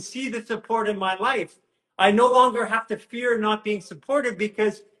 I can see the support in my life. I no longer have to fear not being supported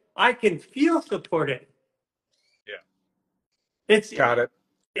because I can feel supported. Got it.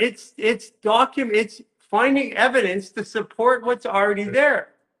 It's finding evidence to support what's already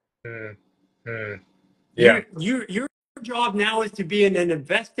there. Yeah. Your job now is to be an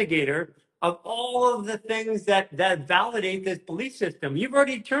investigator of all of the things that validate this belief system. You've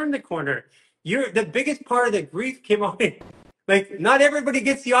already turned the corner. The biggest part of the grief came out. Like, not everybody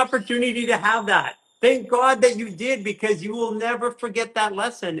gets the opportunity to have that. Thank God that you did, because you will never forget that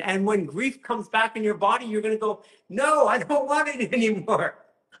lesson. And when grief comes back in your body, you're going to go, no, I don't want it anymore.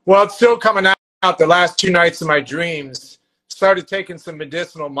 Well, it's still coming out out the last 2 nights of my dreams, started taking some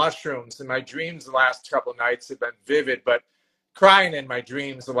medicinal mushrooms, and my dreams the last couple of nights have been vivid, but crying in my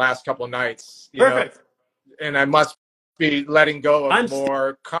dreams the last couple of nights, Perfect. and I must be letting go of I'm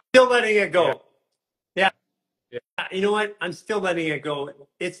more. still letting it Yeah, go. Yeah. yeah, You know what? I'm still letting it go.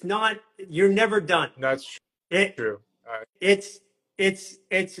 It's not, you're never done. that's It, true. it's,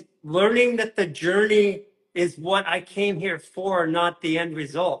 it's learning that the journey is what I came here for, not the end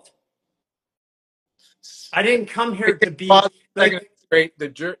result. I didn't come here to Pause be a second. like, Great.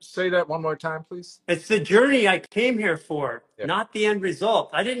 Say that one more time, please. it's the journey I came here for, Yeah. not the end result.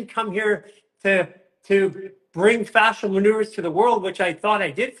 I didn't come here to bring fascial maneuvers to the world, which I thought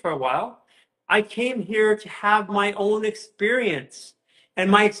I did for a while. I came here to have my own experience. And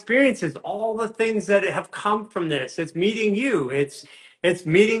my experience is all the things that have come from this. It's meeting you. It's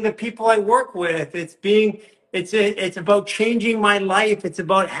meeting the people I work with. It's about changing my life. It's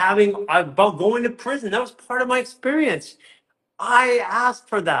about about going to prison. That was part of my experience. I asked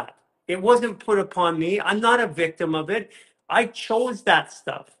for that. It wasn't put upon me. I'm not a victim of it. I chose that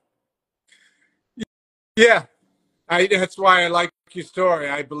stuff. Yeah. That's why I like your story.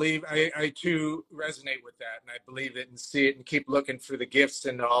 I believe I too resonate with that, and I believe it and see it and keep looking for the gifts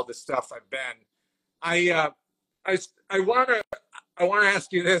and all the stuff I've been. I I want to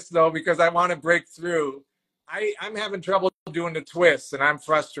ask you this though, because I want to break through. I'm having trouble doing the twists, and I'm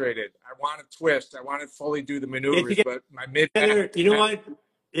frustrated. I want to twist. I want to fully do the If you maneuvers, get but my mid back. together, you know what?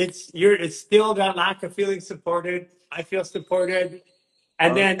 It's still that lack of feeling supported. I feel supported.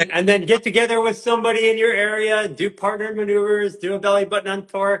 And then get together with somebody in your area, do partner maneuvers, do a belly button on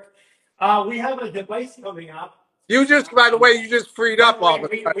torque. We have a device coming up. You just, by the way, you just freed By up the all of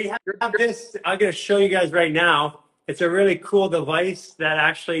way, a sudden. we have this. I'm going to show you guys right now. It's a really cool device that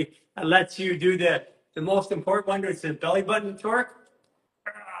actually lets you do the most important one. It's the belly button torque.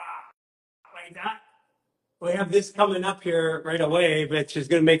 Like that. We have this coming up here right away, which is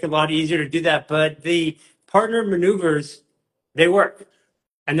going to make it a lot easier to do that. But the partner maneuvers, they work.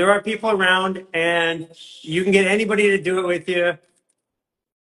 And there are people around, and you can get anybody to do it with you.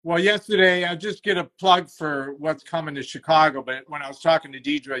 Well, yesterday, I just get a plug for what's coming to Chicago. But when I was talking to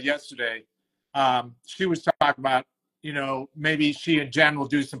Deidre yesterday, she was talking about, maybe she and Jen will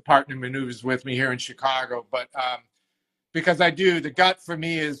do some partner maneuvers with me here in Chicago. But because the gut for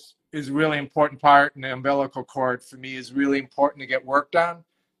me is a really important part, and the umbilical cord for me is really important to get work done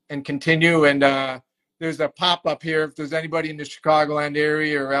and continue. And there's a pop up here if there's anybody in the Chicagoland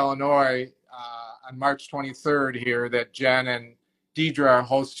area or Illinois on March 23rd here that Jen and Deidre are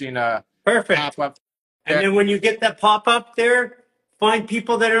hosting a Perfect. pop up. And then when you get that pop up there, find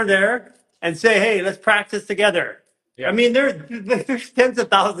people that are there and say, hey, let's practice together. I Yeah, mean, there's tens of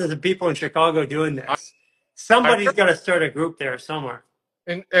thousands of people in Chicago doing I, this. I Somebody's got to start a group there somewhere.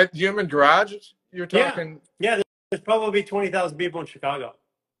 at Human Garage, you're Yeah. talking Yeah. There's probably 20,000 people in Chicago.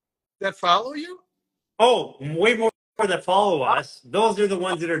 that follow you? Oh, way more that follow Huh? us. Those are the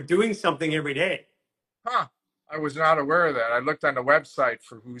ones that are doing something every day. Huh. I was not aware of that. I looked on the website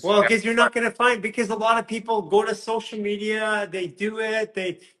for who's. Well, because you're not going to find, because a lot of people go to social media, they do it,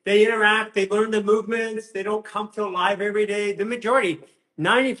 they interact, they learn the movements, they don't come to live every day. The majority,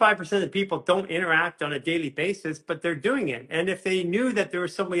 95% of people don't interact on a daily basis, but they're doing it. And if they knew that there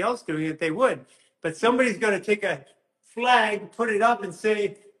was somebody else doing it, they would. But somebody's going to take a flag, put it up and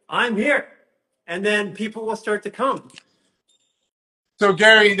say, I'm here. And then people will start to come. So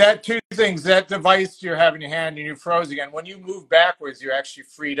Gary, that two things, that device you have in your hand and you froze again. When you move backwards, you're actually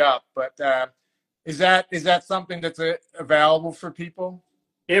freed up. But is that something that's available for people?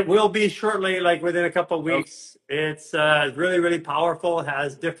 It will be shortly, like within a couple of Okay. weeks. It's really, really powerful. It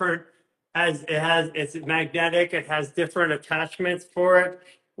has it's magnetic. It has different attachments for it.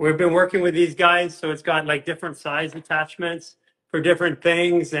 We've been working with these guys, so it's got like different size attachments for different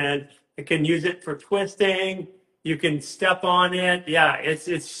things, and you can use it for twisting. You can step on it. Yeah,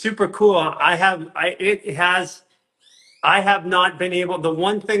 it's super cool. I have not been able, the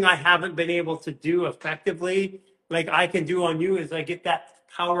one thing I haven't been able to do effectively, like I can do on you, is I get that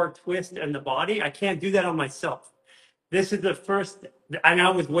power twist in the body. I can't do that on myself. This is the first, and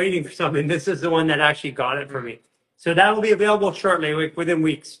I was waiting for something. This is the one that actually got it for me. So that will be available shortly, like within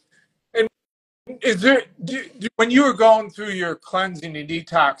weeks. And is there when you were going through your cleansing and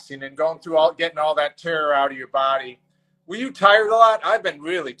detoxing and going through getting all that terror out of your body, were you tired a lot? I've been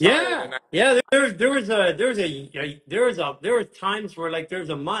really tired, Yeah, and yeah. There was times where like there was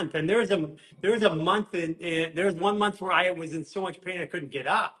a month, and there was a month there was one month where I was in so much pain I couldn't get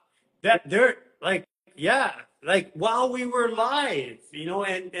up. That there like like while we were live,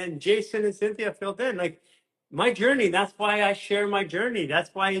 and Jason and Cynthia filled in, like my journey. That's why I share my journey. That's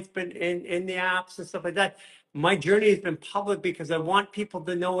why it's been in the apps and stuff like that. My journey has been public because I want people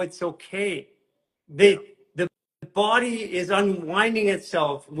to know it's okay. Yeah. The body is unwinding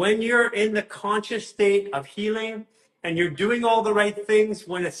itself when you're in the conscious state of healing and you're doing all the right things.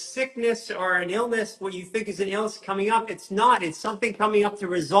 When a sickness or an illness, what you think is an illness coming up, it's not. It's something coming up to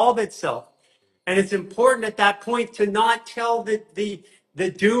resolve itself. And it's important at that point to not tell the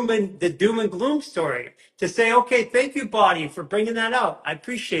doom and gloom story. To say, okay, thank you, body, for bringing that out. I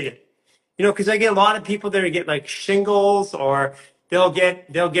appreciate it. You know, because I get a lot of people that get like shingles, or they'll get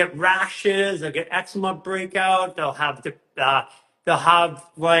rashes, they'll get eczema breakout, they'll have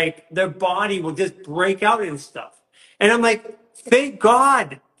like their body will just break out and stuff. And I'm like, thank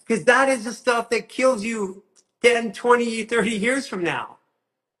God, because that is the stuff that kills you 10, 20, 30 years from now.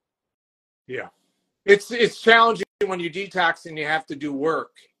 Yeah. It's challenging when you detox and you have to do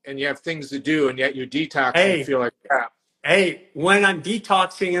work and you have things to do, and yet you detox and you Hey, feel like crap. Hey, when I'm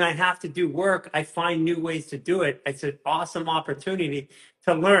detoxing and I have to do work, I find new ways to do it. It's an awesome opportunity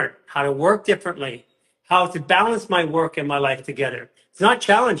to learn how to work differently, how to balance my work and my life together. It's not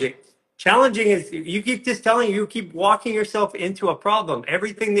challenging. Challenging is you keep just telling you keep walking yourself into a problem.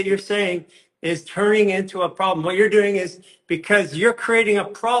 Everything that you're saying is turning into a problem. What you're doing is because you're creating a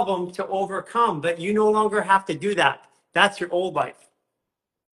problem to overcome, but you no longer have to do that. That's your old life.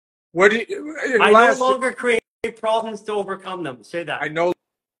 What do you, I no last longer create problems to overcome them. Say that. I no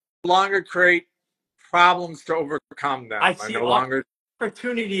longer create problems to overcome them. I I see no longer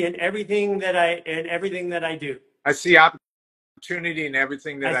opportunity in everything that I do. I see opportunity in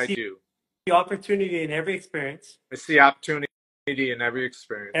everything I that I see do. opportunity in every experience. I see opportunity in every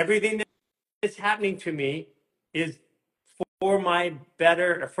experience. Everything that is happening to me is for my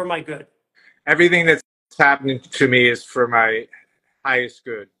better, for my good. Everything that's happening to me is for my highest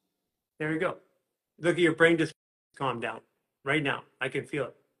good. There you go. Look at your brain just calm down right now. I can feel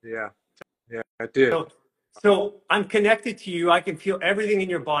it. Yeah. Yeah, I did. So I'm connected to you. I can feel everything in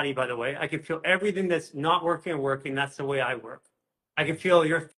your body, by the way. I can feel everything that's not working or working. That's the way I work. I can feel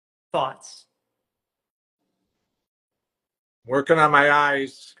your thoughts. Working on my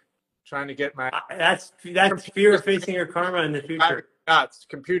eyes, trying to get my That's fear of facing your karma in the future. nuts.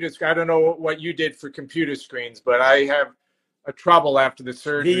 Computers. I don't know what you did for computer screens, but I have a trouble after the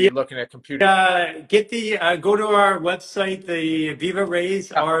surgery looking at computers. Go to our website. The Viva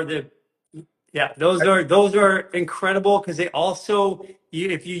Rays are those are incredible because they also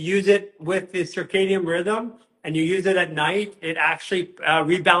if you use it with the circadian rhythm and you use it at night, it actually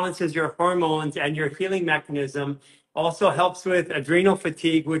rebalances your hormones and your healing mechanism. Also helps with adrenal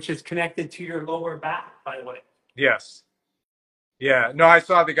fatigue, which is connected to your lower back, by the way. Yes. Yeah. No, I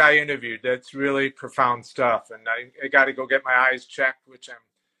saw the guy interviewed. That's really profound stuff, and I got to go get my eyes checked, which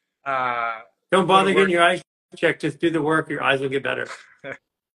I'm. Don't bother getting your eyes checked. Just do the work. Your eyes will get better.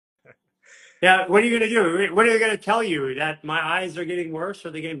 Yeah, what are you going to do? What are they going to tell you? That my eyes are getting worse or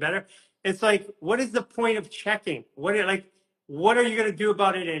they're getting better? It's like, what is the point of checking? What are you going to do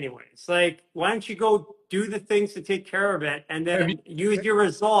about it anyway? It's like, why don't you go do the things to take care of it and then use your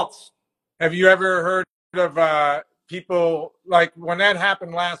results? Have you ever heard of people like when that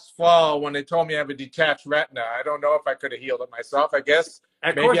happened last fall when they told me I have a detached retina? I don't know if I could have healed it myself. I guess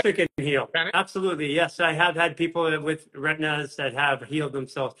Of maybe course, it can heal. Absolutely, yes. I have had people with retinas that have healed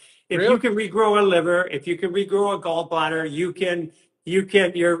themselves. If you Really? can regrow a liver, if you can regrow a gallbladder, you can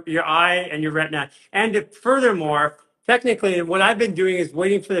your eye and your retina. And furthermore, technically, what I've been doing is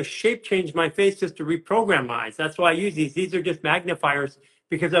waiting for the shape change in my face just to reprogram my eyes. That's why I use these. These are just magnifiers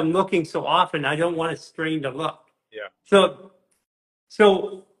because I'm looking so often. I don't want to strain to look. Yeah.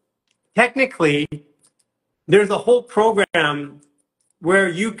 So technically, there's a whole program where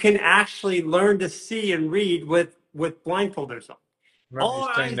you can actually learn to see and read with blindfolders on. All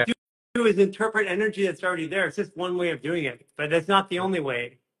our eyes do is interpret energy that's already there. It's just one way of doing it, but that's not the only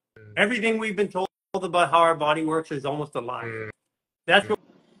way. Everything we've been told about how our body works is almost a lie. That's what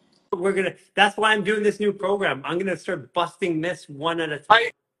that's why I'm doing this new program. I'm gonna start busting myths one at a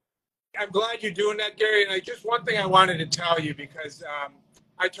time. I'm glad you're doing that, Gary. And just one thing I wanted to tell you because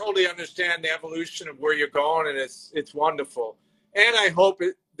I totally understand the evolution of where you're going, and it's wonderful. And I hope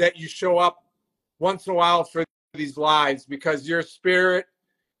that you show up once in a while for these lives because your spirit.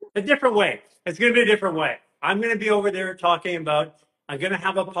 A different way. It's going to be a different way. I'm going to be over there talking about. I'm going to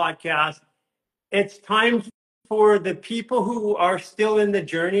have a podcast. It's time for the people who are still in the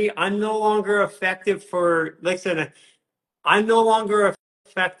journey. I'm no longer effective for. Listen, I'm no longer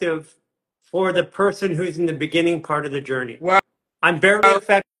effective for the person who's in the beginning part of the journey. Well, I'm barely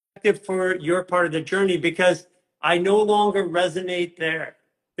effective for your part of the journey because I no longer resonate there.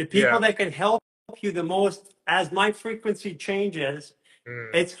 The people that can help you the most as my frequency changes.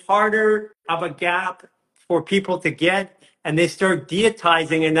 Mm. It's harder of a gap for people to get, and they start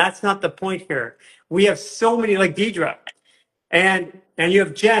deitizing, and that's not the point here. We have so many, like Deidre, and you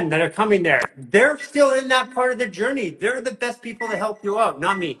have Jen that are coming there. They're still in that part of the journey. They're the best people to help you out,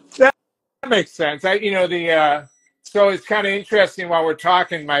 not me. That makes sense. So it's kind of interesting while we're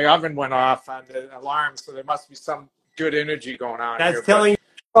talking, my oven went off on the alarm, so there must be some good energy going on That's here. telling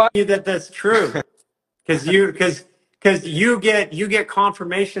But you that that's true. Because you get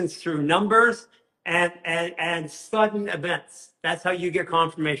confirmations through numbers and sudden events. That's how you get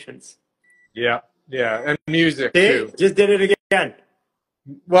confirmations. yeah, and music See, too. just did it again.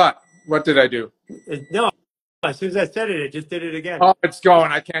 What did I do? No, as soon as I said it, it just did it again. Oh, it's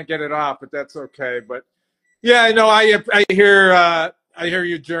going. I can't get it off, but that's okay. But yeah, I know. I hear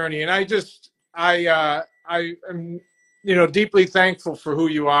your journey, and I am deeply thankful for who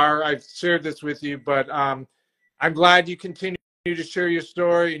you are. I've shared this with you, but I'm glad you continue to share your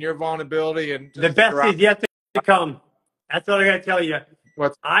story and your vulnerability and The just stick best around. is yet to come. That's all I got to tell you.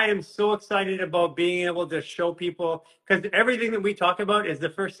 What's I am so excited about being able to show people, because everything that we talk about is the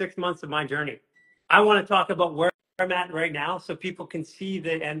first 6 months of my journey. I want to talk about where I'm at right now so people can see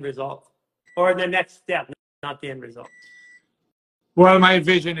the end result or the next step, not the end result. Well, my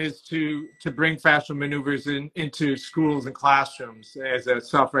vision is to bring fascial maneuvers into schools and classrooms as a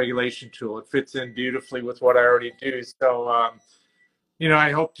self-regulation tool. It fits in beautifully with what I already do. So,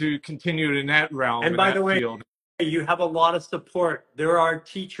 I hope to continue in that realm, And in by the that way, field. you have a lot of support. There are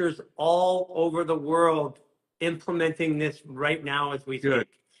teachers all over the world implementing this right now as we Good.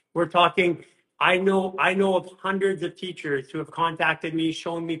 speak. We're talking, I know of hundreds of teachers who have contacted me,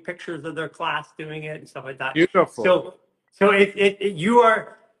 showing me pictures of their class doing it and stuff like that. Beautiful. So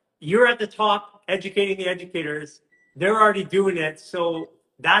you're at the top educating the educators. They're already doing it. So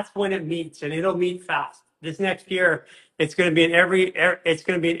that's when it meets, and it'll meet fast. This next year, it's going to be in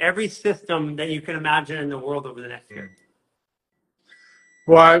every system that you can imagine in the world over the next year.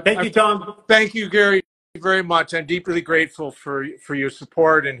 Well, Thank you, Tom. thank you, Gary, very much. I'm deeply grateful for your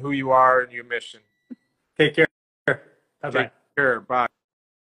support and who you are and your mission. Take care. Bye bye. Take care. Bye.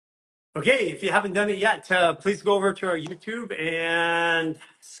 Okay, if you haven't done it yet, please go over to our YouTube and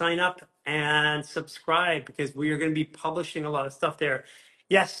sign up and subscribe, because we are going to be publishing a lot of stuff there.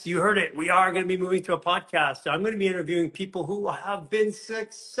 Yes, you heard it. We are going to be moving to a podcast. I'm going to be interviewing people who have been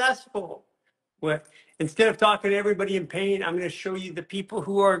successful. With, instead of talking to everybody in pain, I'm going to show you the people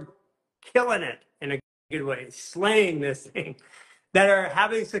who are killing it in a good way, slaying this thing, that are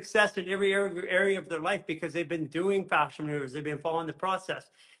having success in every area of their life because they've been doing fashion maneuvers. They've been following the process.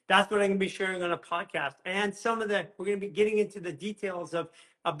 That's what I'm going to be sharing on a podcast. And we're going to be getting into the details of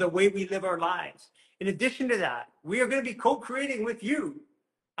the way we live our lives. In addition to that, we are going to be co-creating with you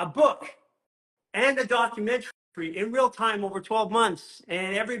a book and a documentary in real time over 12 months.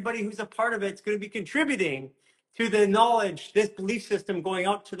 And everybody who's a part of it is going to be contributing to the knowledge, this belief system going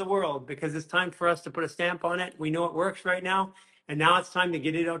out to the world, because it's time for us to put a stamp on it. We know it works right now. And now it's time to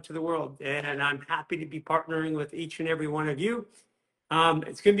get it out to the world. And I'm happy to be partnering with each and every one of you.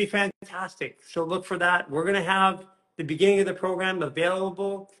 It's going to be fantastic. So look for that. We're going to have the beginning of the program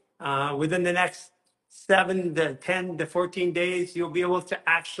available within the next 7 to 10 to 14 days. You'll be able to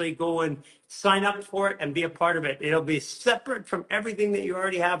actually go and sign up for it and be a part of it. It'll be separate from everything that you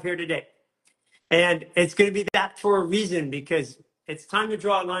already have here today. And it's going to be that for a reason, because it's time to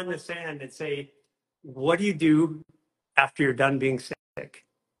draw a line in the sand and say, what do you do after you're done being sick?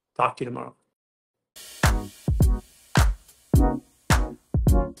 Talk to you tomorrow.